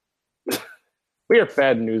 Yeah. We are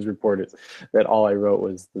bad news reporters. That all I wrote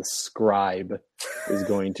was the scribe is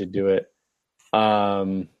going to do it.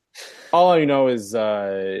 All I know is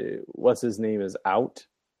what's his name is out.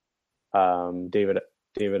 David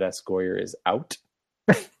S. Goyer is out.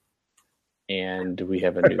 And we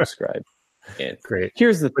have a new scribe. And great.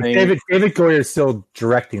 Here's the thing. David Goyer is still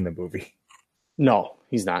directing the movie. No,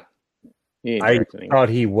 he's not. I thought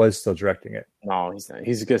he was still directing it. No, he's not.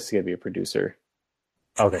 He's just going to be a producer.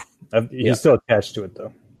 Okay. He's still attached to it,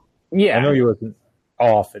 though. Yeah. I know he wasn't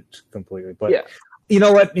off it completely, but yeah. You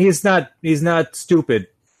know what? He's not stupid.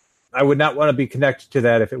 I would not want to be connected to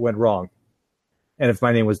that if it went wrong. And if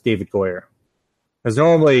my name was David Goyer. Because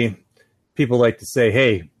normally people like to say,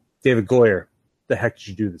 hey, David Goyer, the heck did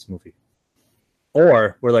you do this movie?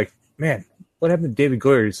 Or we're like, man, what happened to David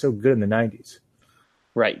Goyer? He's so good in the 90s.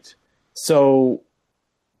 Right. So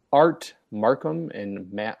Art Markham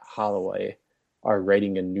and Matt Holloway are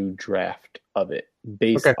writing a new draft of it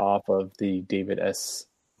based off of the David S.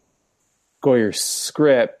 Goyer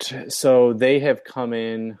script. So they have come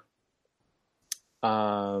in.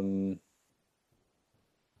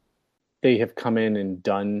 They have come in and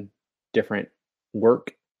done different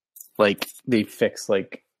work. Like they fixed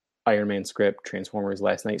like Iron Man script, Transformers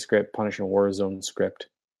Last Night script, Punisher Warzone script.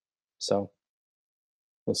 So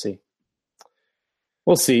we'll see.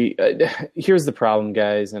 We'll see. Here's the problem,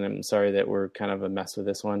 guys, and I'm sorry that we're kind of a mess with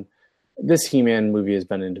this one. This He-Man movie has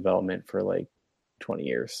been in development for like 20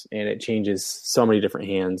 years, and it changes so many different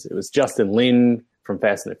hands. It was Justin Lin from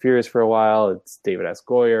Fast and the Furious for a while. It's David S.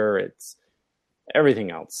 Goyer. It's everything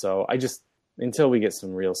else. So I just, until we get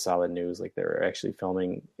some real solid news, like they're actually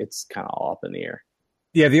filming, it's kind of all up in the air.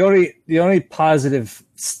 Yeah, the only positive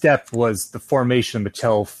step was the formation of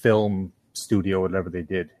Mattel Film Studio, whatever they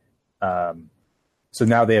did. So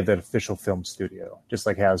now they have that official film studio, just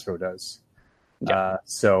like Hasbro does. Yeah.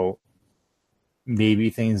 So maybe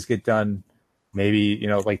things get done. Maybe,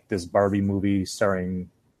 like this Barbie movie starring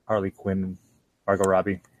Harley Quinn, Margot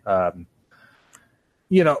Robbie.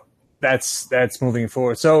 That's moving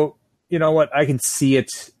forward. So, you know what? I can see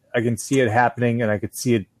it. I can see it happening, and I could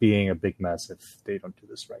see it being a big mess if they don't do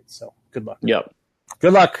this right. So good luck. Yep.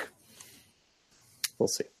 Good luck. We'll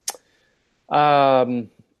see. All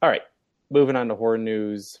right. Moving on to horror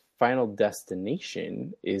news. Final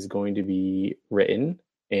Destination is going to be written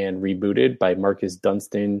and rebooted by Marcus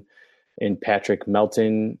Dunstan and Patrick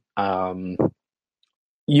Melton.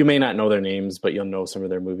 You may not know their names, but you'll know some of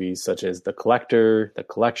their movies, such as The Collector, The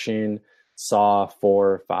Collection, Saw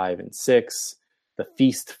 4, 5, and 6, the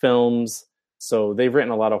Feast films. So they've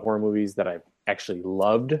written a lot of horror movies that I've actually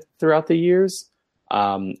loved throughout the years.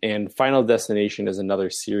 And Final Destination is another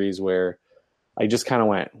series where I just kind of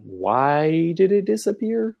went, why did it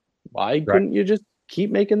disappear? Why couldn't you just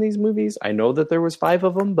keep making these movies? I know that there was 5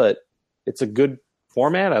 of them, but it's a good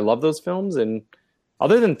format. I love those films. And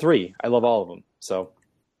other than 3, I love all of them. So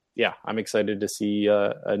yeah, I'm excited to see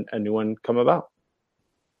a new one come about.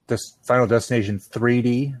 This Final Destination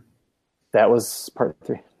 3D. That was part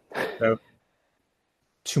 3.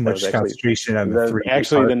 Too much concentration on the 3D.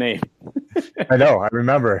 Actually, part. the name. I know. I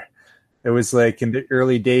remember. It was like in the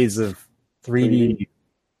early days of 3D.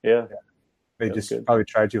 Yeah. They just probably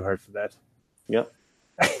tried too hard for that. Yep.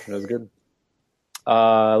 That was good.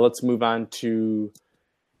 Let's move on to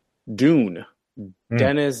Dune.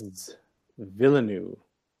 Denis Villeneuve,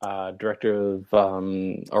 director of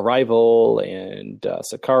Arrival and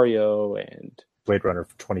Sicario and Blade Runner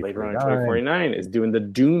 2049 is doing the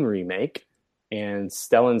Dune remake, and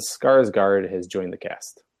Stellan Skarsgård has joined the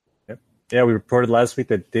cast. Yep. Yeah, we reported last week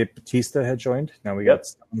that Dave Bautista had joined. Now we got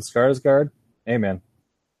Stellan Skarsgård. Hey, man.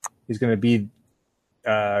 He's going to be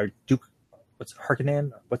Duke. What's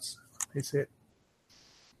Harkonnen? How do you say it?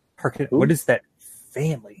 Harkonnen. What is that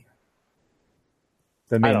family?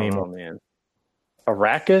 The main name. Oh, man.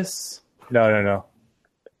 Arrakis? No.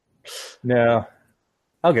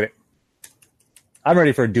 I'll get it. I'm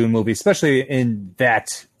ready for a Dune movie, especially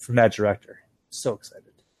from that director. So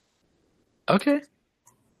excited. Okay.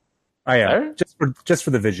 I am. Right. Just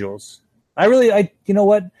for the visuals. You know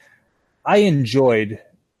what? I enjoyed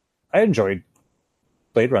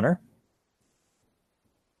Blade Runner.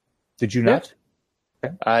 Did you not?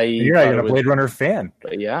 Yeah. You're not even a Blade Runner fan.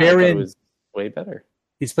 Yeah, I thought it was way better.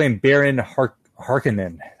 He's playing Baron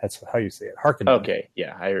Harkonnen. That's how you say it. Harkonnen. Okay.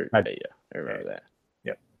 Yeah, I remember that.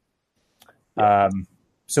 Yep.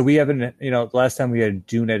 So we haven't, the last time we had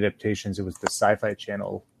Dune adaptations, it was the Sci-Fi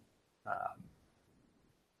Channel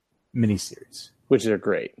miniseries, which are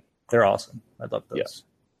great. They're awesome. I love those. Yeah,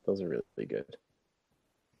 those are really good.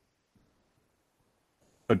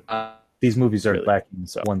 But these movies are lacking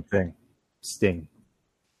one thing: Sting.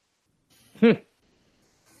 Yeah,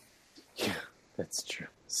 that's true.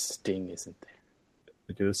 Sting isn't there.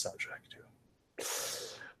 They do the soundtrack too.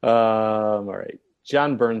 All right.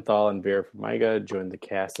 John Bernthal and Vera Farmiga joined the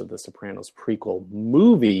cast of the Sopranos prequel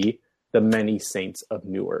movie, The Many Saints of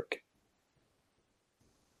Newark.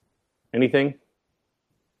 Anything?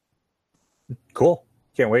 Cool.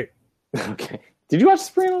 Can't wait. Okay. Did you watch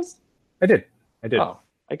Sopranos? I did. Oh,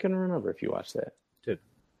 I couldn't remember if you watched that. Did.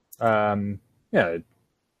 Yeah.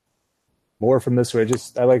 More from this way.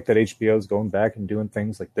 I like that HBO is going back and doing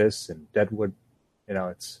things like this and Deadwood.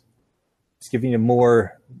 It's giving you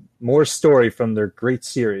more story from their great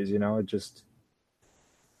series. It just.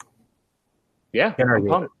 Yeah, I'm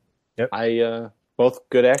pumped. Yep. Both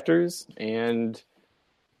good actors, and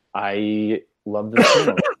I love the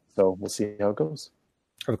channel. So we'll see how it goes.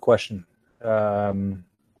 I have a question. And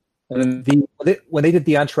then when they did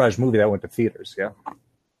the Entourage movie, that went to theaters. Yeah.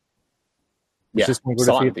 Yeah.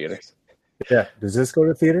 Saw in theaters. Yeah. Does this go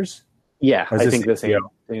to theaters? Yeah, I think this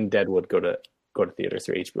and Deadwood go to theaters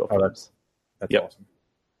through HBO Films. That's awesome.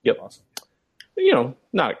 Yep. Awesome.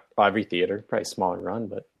 Not every theater, probably smaller run,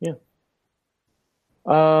 but yeah.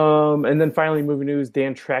 And then finally, movie news: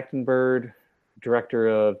 Dan Trachtenberg, director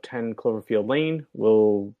of 10 Cloverfield Lane,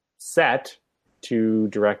 will set to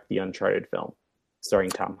direct the Uncharted film, starring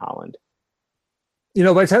Tom Holland. By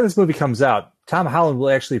the time this movie comes out, Tom Holland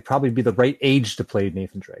will actually probably be the right age to play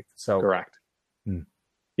Nathan Drake. So correct.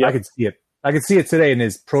 Yeah, I could see it. I could see it today in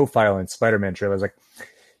his profile in Spider-Man trailer. I was like,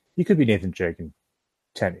 you could be Nathan Drake in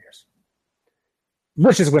 10 years.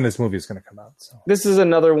 Which is when this movie is going to come out. So this is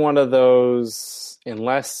another one of those,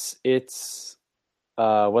 unless it's,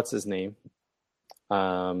 what's his name?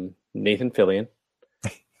 Nathan Fillion,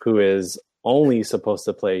 who is only supposed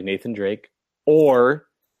to play Nathan Drake, or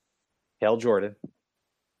Hal Jordan.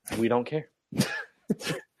 We don't care.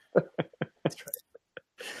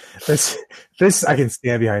 This I can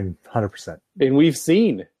stand behind 100%. And we've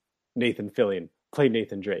seen Nathan Fillion play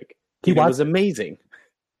Nathan Drake. It was amazing.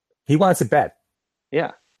 He wants it bad.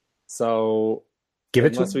 Yeah. So give it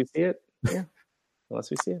to him. Unless we see it. Yeah.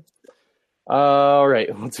 Unless we see it. All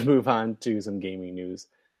right. Let's move on to some gaming news.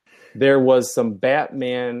 there was some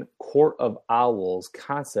Batman Court of Owls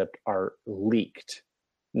concept art leaked.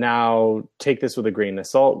 Now, take this with a grain of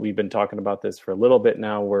salt. We've been talking about this for a little bit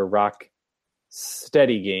now, where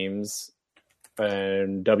Rocksteady Games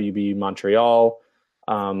and WB Montreal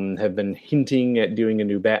have been hinting at doing a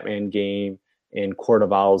new Batman game, and Court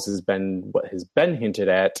of Owls has been what has been hinted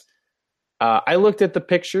at. I looked at the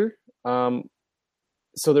picture.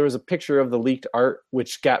 So there was a picture of the leaked art,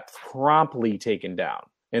 which got promptly taken down.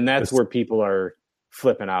 And that's where people are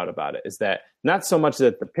flipping out about it, is that not so much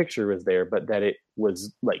that the picture was there, but that it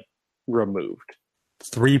was like removed.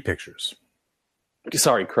 3 pictures.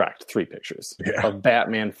 Sorry, correct. 3 pictures of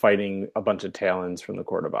Batman fighting a bunch of Talons from the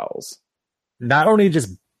Court of Owls. Not only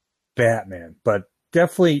just Batman, but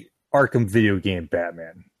definitely Arkham video game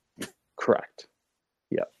Batman. Correct.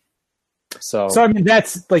 Yep. So I mean,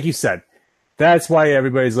 that's like you said. That's why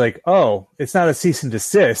everybody's like, "Oh, it's not a cease and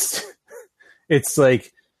desist." It's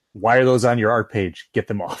like, why are those on your art page? Get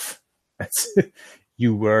them off. That's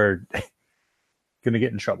you were going to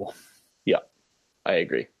get in trouble. Yeah, I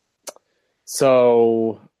agree.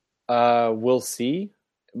 So we'll see.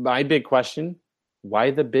 My big question: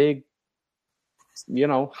 why the big,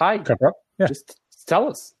 hide? Yeah. Just tell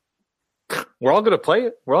us. We're all going to play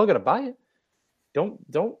it. We're all going to buy it.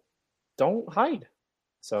 Don't hide.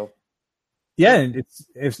 So yeah, and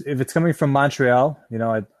if it's coming from Montreal,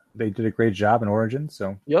 they did a great job in Origin.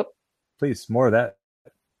 So yep, please more of that.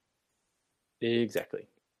 Exactly.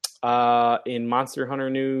 In Monster Hunter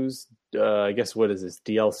news, I guess what is this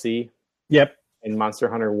DLC? Yep. In Monster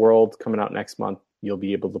Hunter World coming out next month, you'll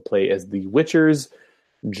be able to play as the Witcher's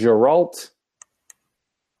Geralt.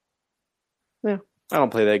 Yeah, I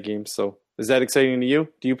don't play that game, so is that exciting to you?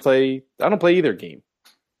 Do you play? I don't play either game.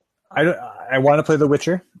 I want to play The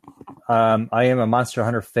Witcher. I am a Monster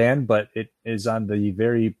Hunter fan, but it is on the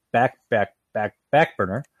very back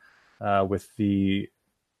burner with the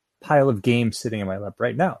pile of games sitting in my lap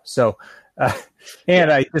right now. So,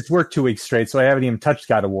 and I just worked 2 weeks straight, so I haven't even touched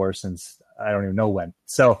God of War since I don't even know when.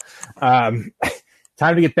 So, time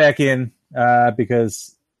to get back in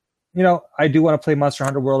because, I do want to play Monster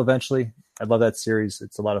Hunter World eventually. I love that series.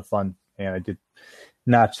 It's a lot of fun, and I did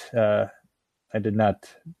not,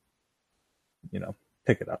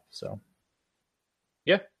 pick it up. So,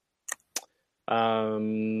 yeah.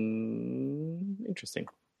 Interesting.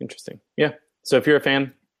 Yeah. So if you're a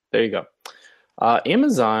fan, there you go.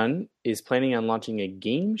 Amazon is planning on launching a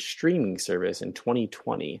game streaming service in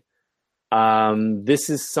 2020. This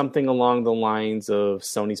is something along the lines of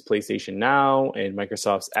Sony's PlayStation Now and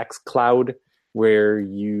Microsoft's xCloud, where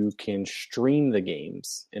you can stream the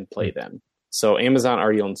games and play them. So Amazon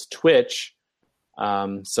already owns Twitch.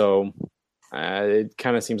 So it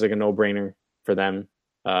kind of seems like a no-brainer for them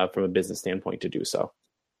from a business standpoint to do so.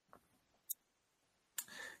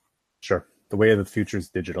 Sure. The way of the future is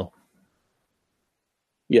digital.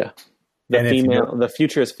 Yeah. The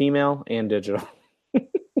future is female and digital.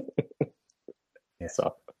 Yeah.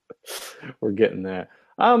 So we're getting that.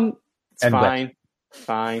 It's fine.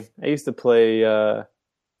 Fine. I used to play, what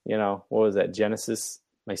was that? Genesis,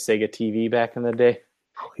 my Sega TV back in the day.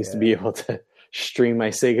 I used to be able to stream my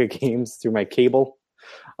Sega games through my cable.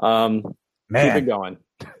 Man. Keep it going.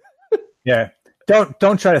 Yeah.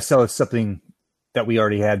 Don't try to sell us something that we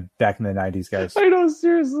already had back in the 90s, guys. I know,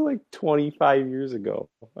 seriously, like 25 years ago,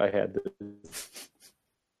 I had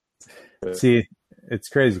this. See, it's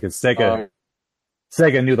crazy because Sega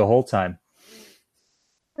knew the whole time.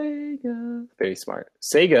 Sega. Very smart.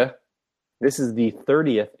 Sega, this is the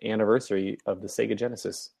 30th anniversary of the Sega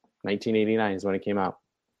Genesis. 1989 is when it came out.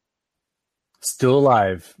 Still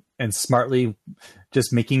alive and smartly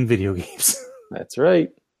just making video games. That's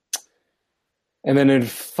right. And then in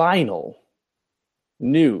final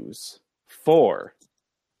news for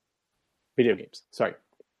video games. Sorry.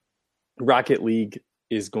 Rocket League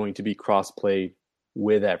is going to be cross-played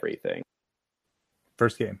with everything.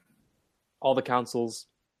 First game. All the consoles,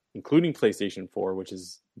 including PlayStation 4, which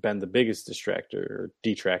has been the biggest distractor or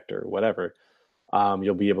detractor or whatever,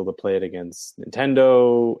 you'll be able to play it against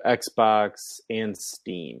Nintendo, Xbox, and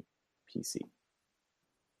Steam PC.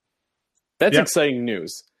 That's exciting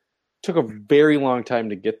news. Took a very long time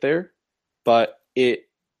to get there, but it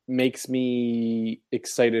makes me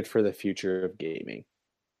excited for the future of gaming.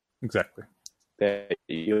 Exactly. That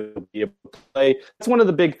you'll be able to play. That's one of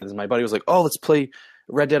the big things. My buddy was like, "Oh, let's play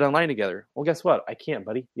Red Dead Online together." Well, guess what? I can't,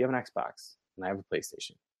 buddy. You have an Xbox, and I have a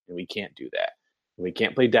PlayStation, and we can't do that. We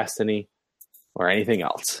can't play Destiny or anything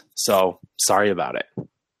else. So, sorry about it.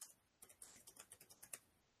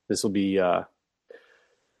 This will be it'll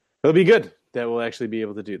be good that we'll actually be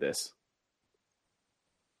able to do this.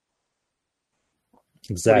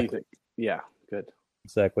 What do you think? Yeah, good.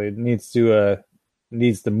 Exactly. It needs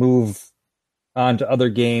to move on to other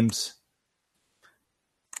games.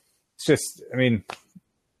 It's just, I mean,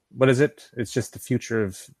 what is it? It's just the future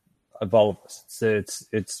of all of us.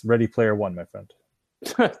 It's Ready Player One, my friend.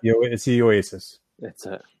 It's the Oasis. It's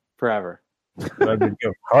forever.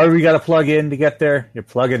 However you got to plug in to get there, you're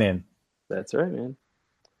plugging in. That's right, man.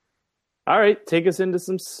 All right, take us into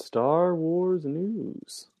some Star Wars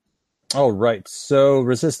news. All right, so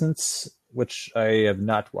Resistance, which I have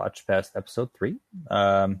not watched past episode 3,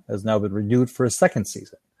 has now been renewed for a second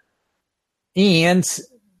season. And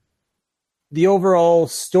the overall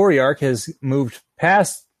story arc has moved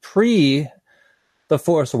past The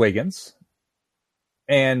Force Awakens,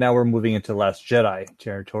 and now we're moving into Last Jedi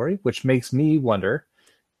territory, which makes me wonder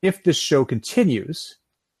if this show continues,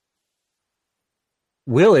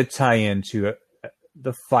 will it tie into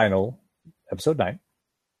the final episode 9?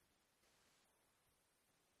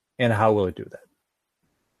 And how will it do that?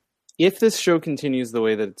 If this show continues the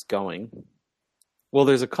way that it's going, well,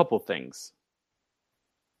 there's a couple things.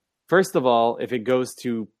 First of all, if it goes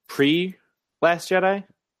to pre-Last Jedi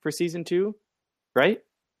for season 2, right?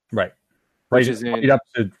 Right. Which Right, is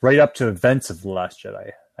right up to events of The Last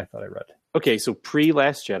Jedi, I thought I read. Okay, so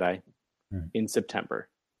pre-Last Jedi in September.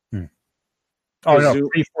 Oh, no,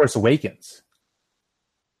 pre-Force Awakens.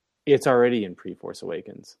 It's already in pre-Force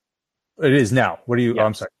Awakens. It is now. What do you... Yeah. Oh,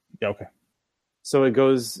 I'm sorry. Yeah, okay. So it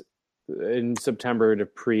goes in September to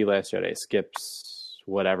pre-Last Jedi. Skips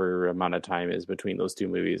whatever amount of time is between those two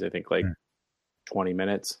movies. I think like 20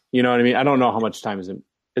 minutes. You know what I mean? I don't know how much time is in...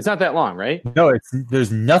 It's not that long, right? No,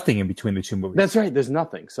 there's nothing in between the two movies. That's right. There's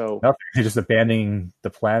nothing. So Nothing. They're just abandoning the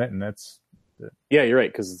planet, and that's... Yeah, you're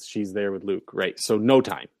right, because she's there with Luke. Right. So no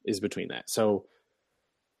time is between that. So...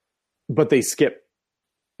 But they skip.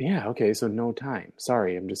 Yeah, okay, so no time.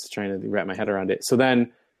 Sorry, I'm just trying to wrap my head around it. So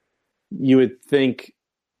then you would think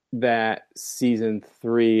that season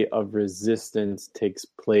 3 of Resistance takes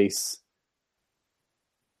place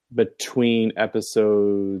between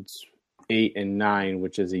episodes 8 and 9,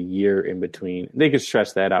 which is a year in between. They could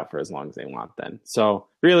stretch that out for as long as they want then. So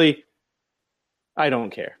really, I don't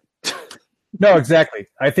care. No, exactly.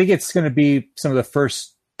 I think it's going to be some of the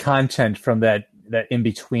first content from that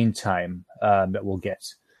in-between time that we'll get.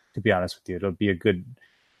 To be honest with you, it'll be a good.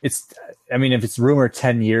 I mean, if it's rumored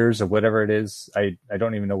 10 years or whatever it is, I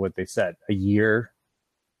don't even know what they said. A year?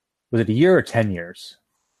 Was it a year or 10 years?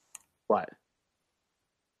 What?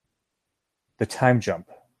 The time jump.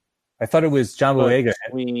 I thought it was John Boyega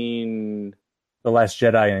between The Last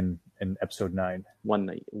Jedi and Episode 9.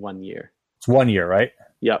 1 year. It's 1 year, right?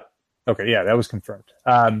 Yep. Okay, yeah, that was confirmed.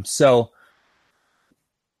 So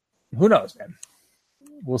who knows, man?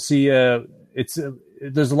 We'll see.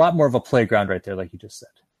 There's a lot more of a playground right there, like you just said,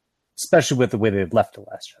 especially with the way they left The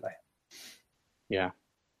Last Jedi. Yeah,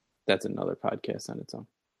 that's another podcast on its own.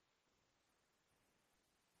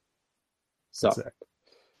 So, Exactly.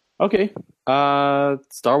 Okay,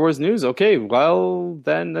 Star Wars news. Okay, well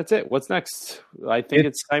then that's it. What's next? I think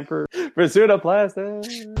it's time for Pursuit of Plastic.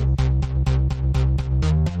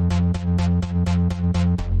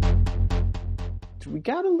 We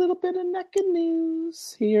got a little bit of NECA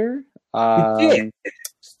news here. We did.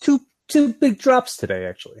 Two big drops today,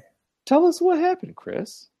 actually. Tell us what happened,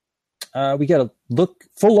 Chris. We got a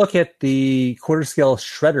full look at the quarter scale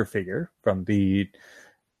Shredder figure from the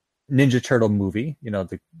Ninja Turtle movie,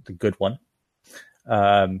 the good one.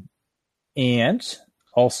 And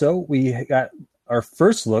also we got our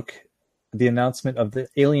first look at the announcement of the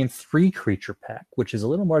Alien 3 creature pack, which is a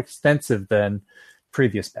little more extensive than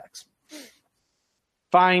previous packs.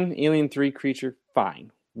 Fine, Alien 3 creature,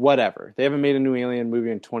 fine. Whatever. They haven't made a new Alien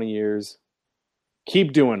movie in 20 years.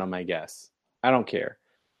 Keep doing them, I guess. I don't care.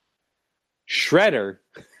 Shredder.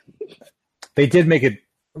 They did make a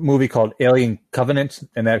movie called Alien Covenant,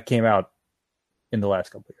 and that came out in the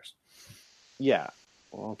last couple of years. Yeah.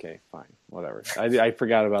 Well, okay, fine. Whatever. I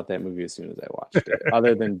forgot about that movie as soon as I watched it,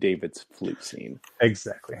 other than David's flute scene.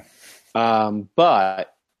 Exactly.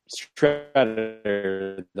 But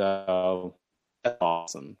Shredder, though, that's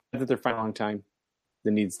awesome. That they're finding a long time.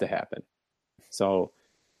 That needs to happen. So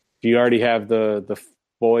if you already have the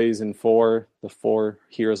boys in 4, the 4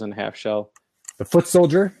 heroes in half shell. The Foot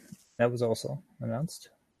Soldier, that was also announced.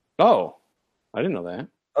 Oh, I didn't know that.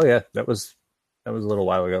 Oh yeah, that was a little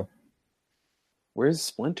while ago. Where's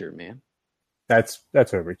Splinter, man? That's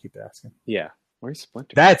what we keep asking. Yeah, where's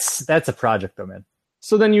Splinter? That's a project though, man.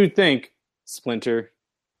 So then you'd think Splinter,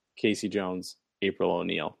 Casey Jones, April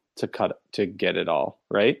O'Neil to get it all,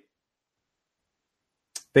 right?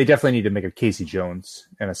 They definitely need to make a Casey Jones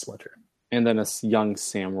and a Splinter. And then a young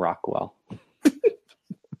Sam Rockwell.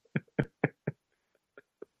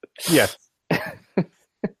 Yes.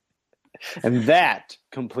 And that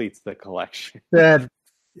completes the collection. That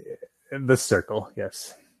the circle,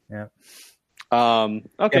 yes. Yeah. Okay,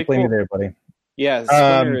 Can't blame cool. you there, buddy. Yeah,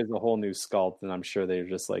 Splinter is a whole new sculpt, and I'm sure they're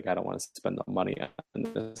just like, I don't want to spend the money on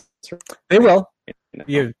this. They will. You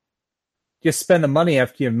know? You spend the money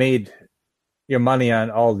after you made your money on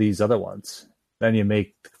all these other ones. Then you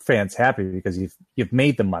make fans happy because you've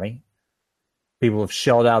made the money. People have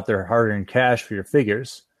shelled out their hard-earned cash for your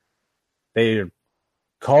figures. They're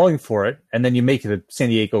calling for it, and then you make it a San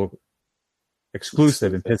Diego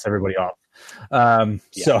exclusive and piss everybody off.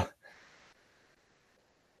 So,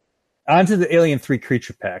 on to the Alien 3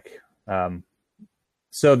 Creature Pack.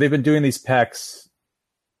 So they've been doing these packs.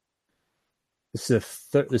 This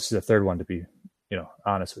is the third one, to be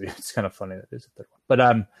honest with you. It's kind of funny that it's a third one. But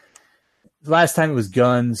last time it was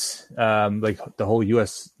guns, like the whole the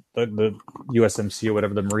USMC or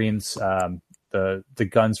whatever, the Marines, the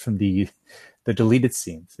guns from the deleted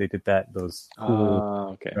scenes. They did that. Those cool.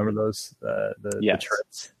 Okay. Remember those? Yes.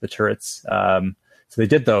 The turrets. So they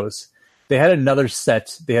did those. They had another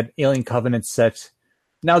set. They had Alien Covenant set.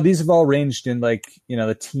 Now these have all ranged in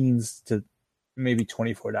the teens to maybe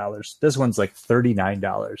 $24. This one's like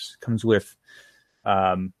 $39. Comes with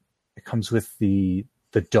the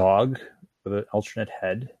dog with an alternate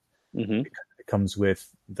head. Mm-hmm. It comes with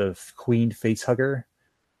the Queen face hugger,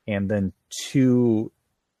 and then two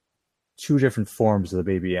different forms of the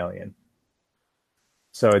baby alien.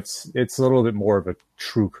 So it's a little bit more of a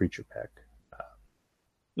true creature pack.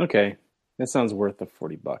 Okay, that sounds worth the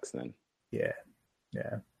 $40 then. Yeah.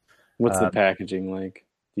 What's the packaging like?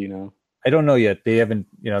 Do you know? I don't know yet. They haven't.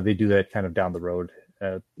 They do that kind of down the road.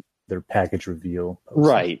 Their package reveal.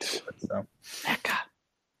 Right. So.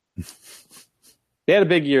 They had a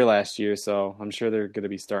big year last year, so I'm sure they're going to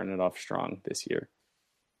be starting it off strong this year.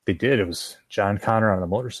 They did. It was John Connor on a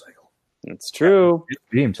motorcycle. It's true. We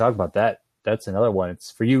didn't even talk about that. That's another one.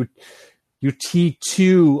 It's for you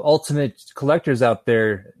T2 ultimate collectors out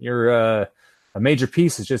there. You're a major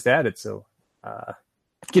piece is just added. So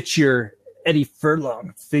get your Eddie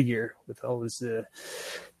Furlong figure with all his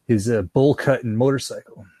bowl cut and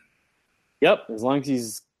motorcycle. Yep. As long as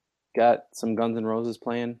he's got some Guns N' Roses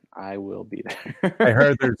playing, I will be there. I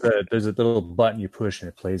heard there's a little button you push and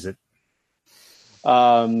it plays it.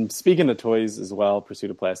 Speaking of toys as well, Pursuit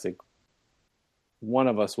of Plastic, one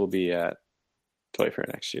of us will be at Toy Fair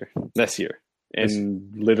this year,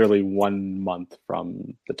 in literally 1 month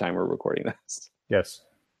from the time we're recording this. Yes.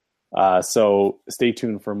 So stay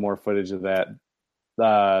tuned for more footage of that,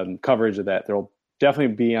 coverage of that. There'll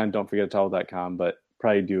definitely be on don'tforgetatowel.com, but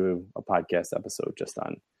probably do a podcast episode just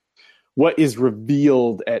on what is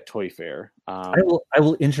revealed at Toy Fair. I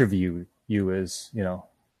will interview you as,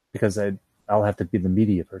 because I'll have to be the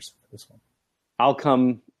media person for this one. I'll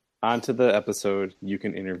come onto the episode. You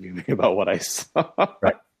can interview me about what I saw.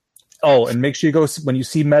 Right. Oh, and make sure you go when you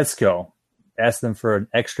see Mezco, ask them for an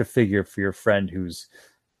extra figure for your friend who's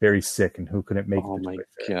very sick and who couldn't make it. Oh my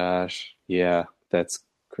gosh. Yeah, that's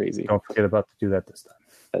crazy. Don't forget about to do that this time.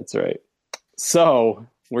 That's right. So,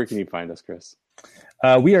 where can you find us, Chris?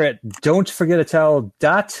 We are at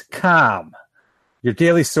don'tforgetatowel.com, your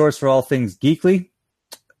daily source for all things geekly.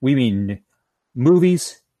 We mean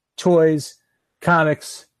movies, toys,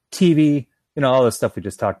 comics, TV, all the stuff we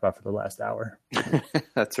just talked about for the last hour.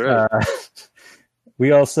 That's right.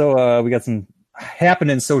 We also we got some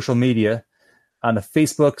happening social media on the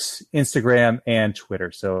Facebooks, Instagram, and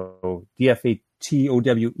Twitter. So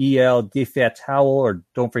DFATOWEL, DFAT Towel, or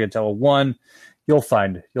Don't Forget Towel 1. You'll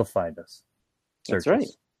find us. That's right.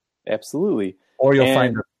 Absolutely. Or you'll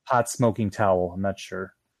find the pot smoking towel. I'm not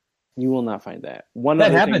sure. You will not find that.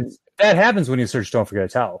 That happens when you search Don't Forget a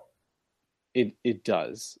Towel. It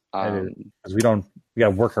does. Because we got to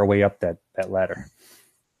work our way up that ladder.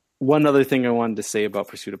 One other thing I wanted to say about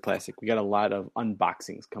Pursuit of Plastic, we got a lot of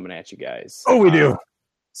unboxings coming at you guys. Oh, we do.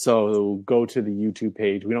 So go to the YouTube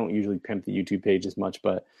page. We don't usually pimp the YouTube page as much,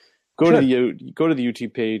 but go to the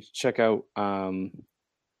YouTube page. Check out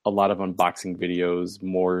a lot of unboxing videos.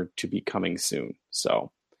 More to be coming soon.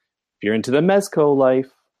 So if you're into the Mezco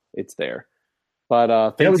life, it's there.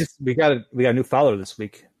 But we got a new follower this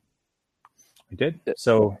week. We did.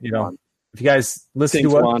 So if you guys listen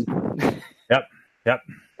to us, yep.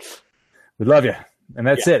 We love you. And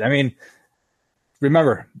that's it. I mean,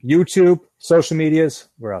 remember, YouTube, social medias,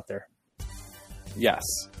 we're out there. Yes.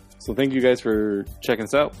 So thank you guys for checking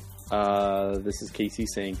us out. This is Casey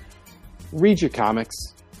saying, read your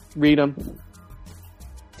comics. Read them.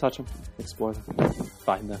 Touch them. Explore them.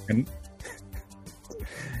 Find them.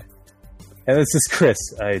 And this is Chris.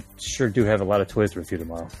 I sure do have a lot of toys to review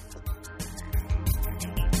tomorrow.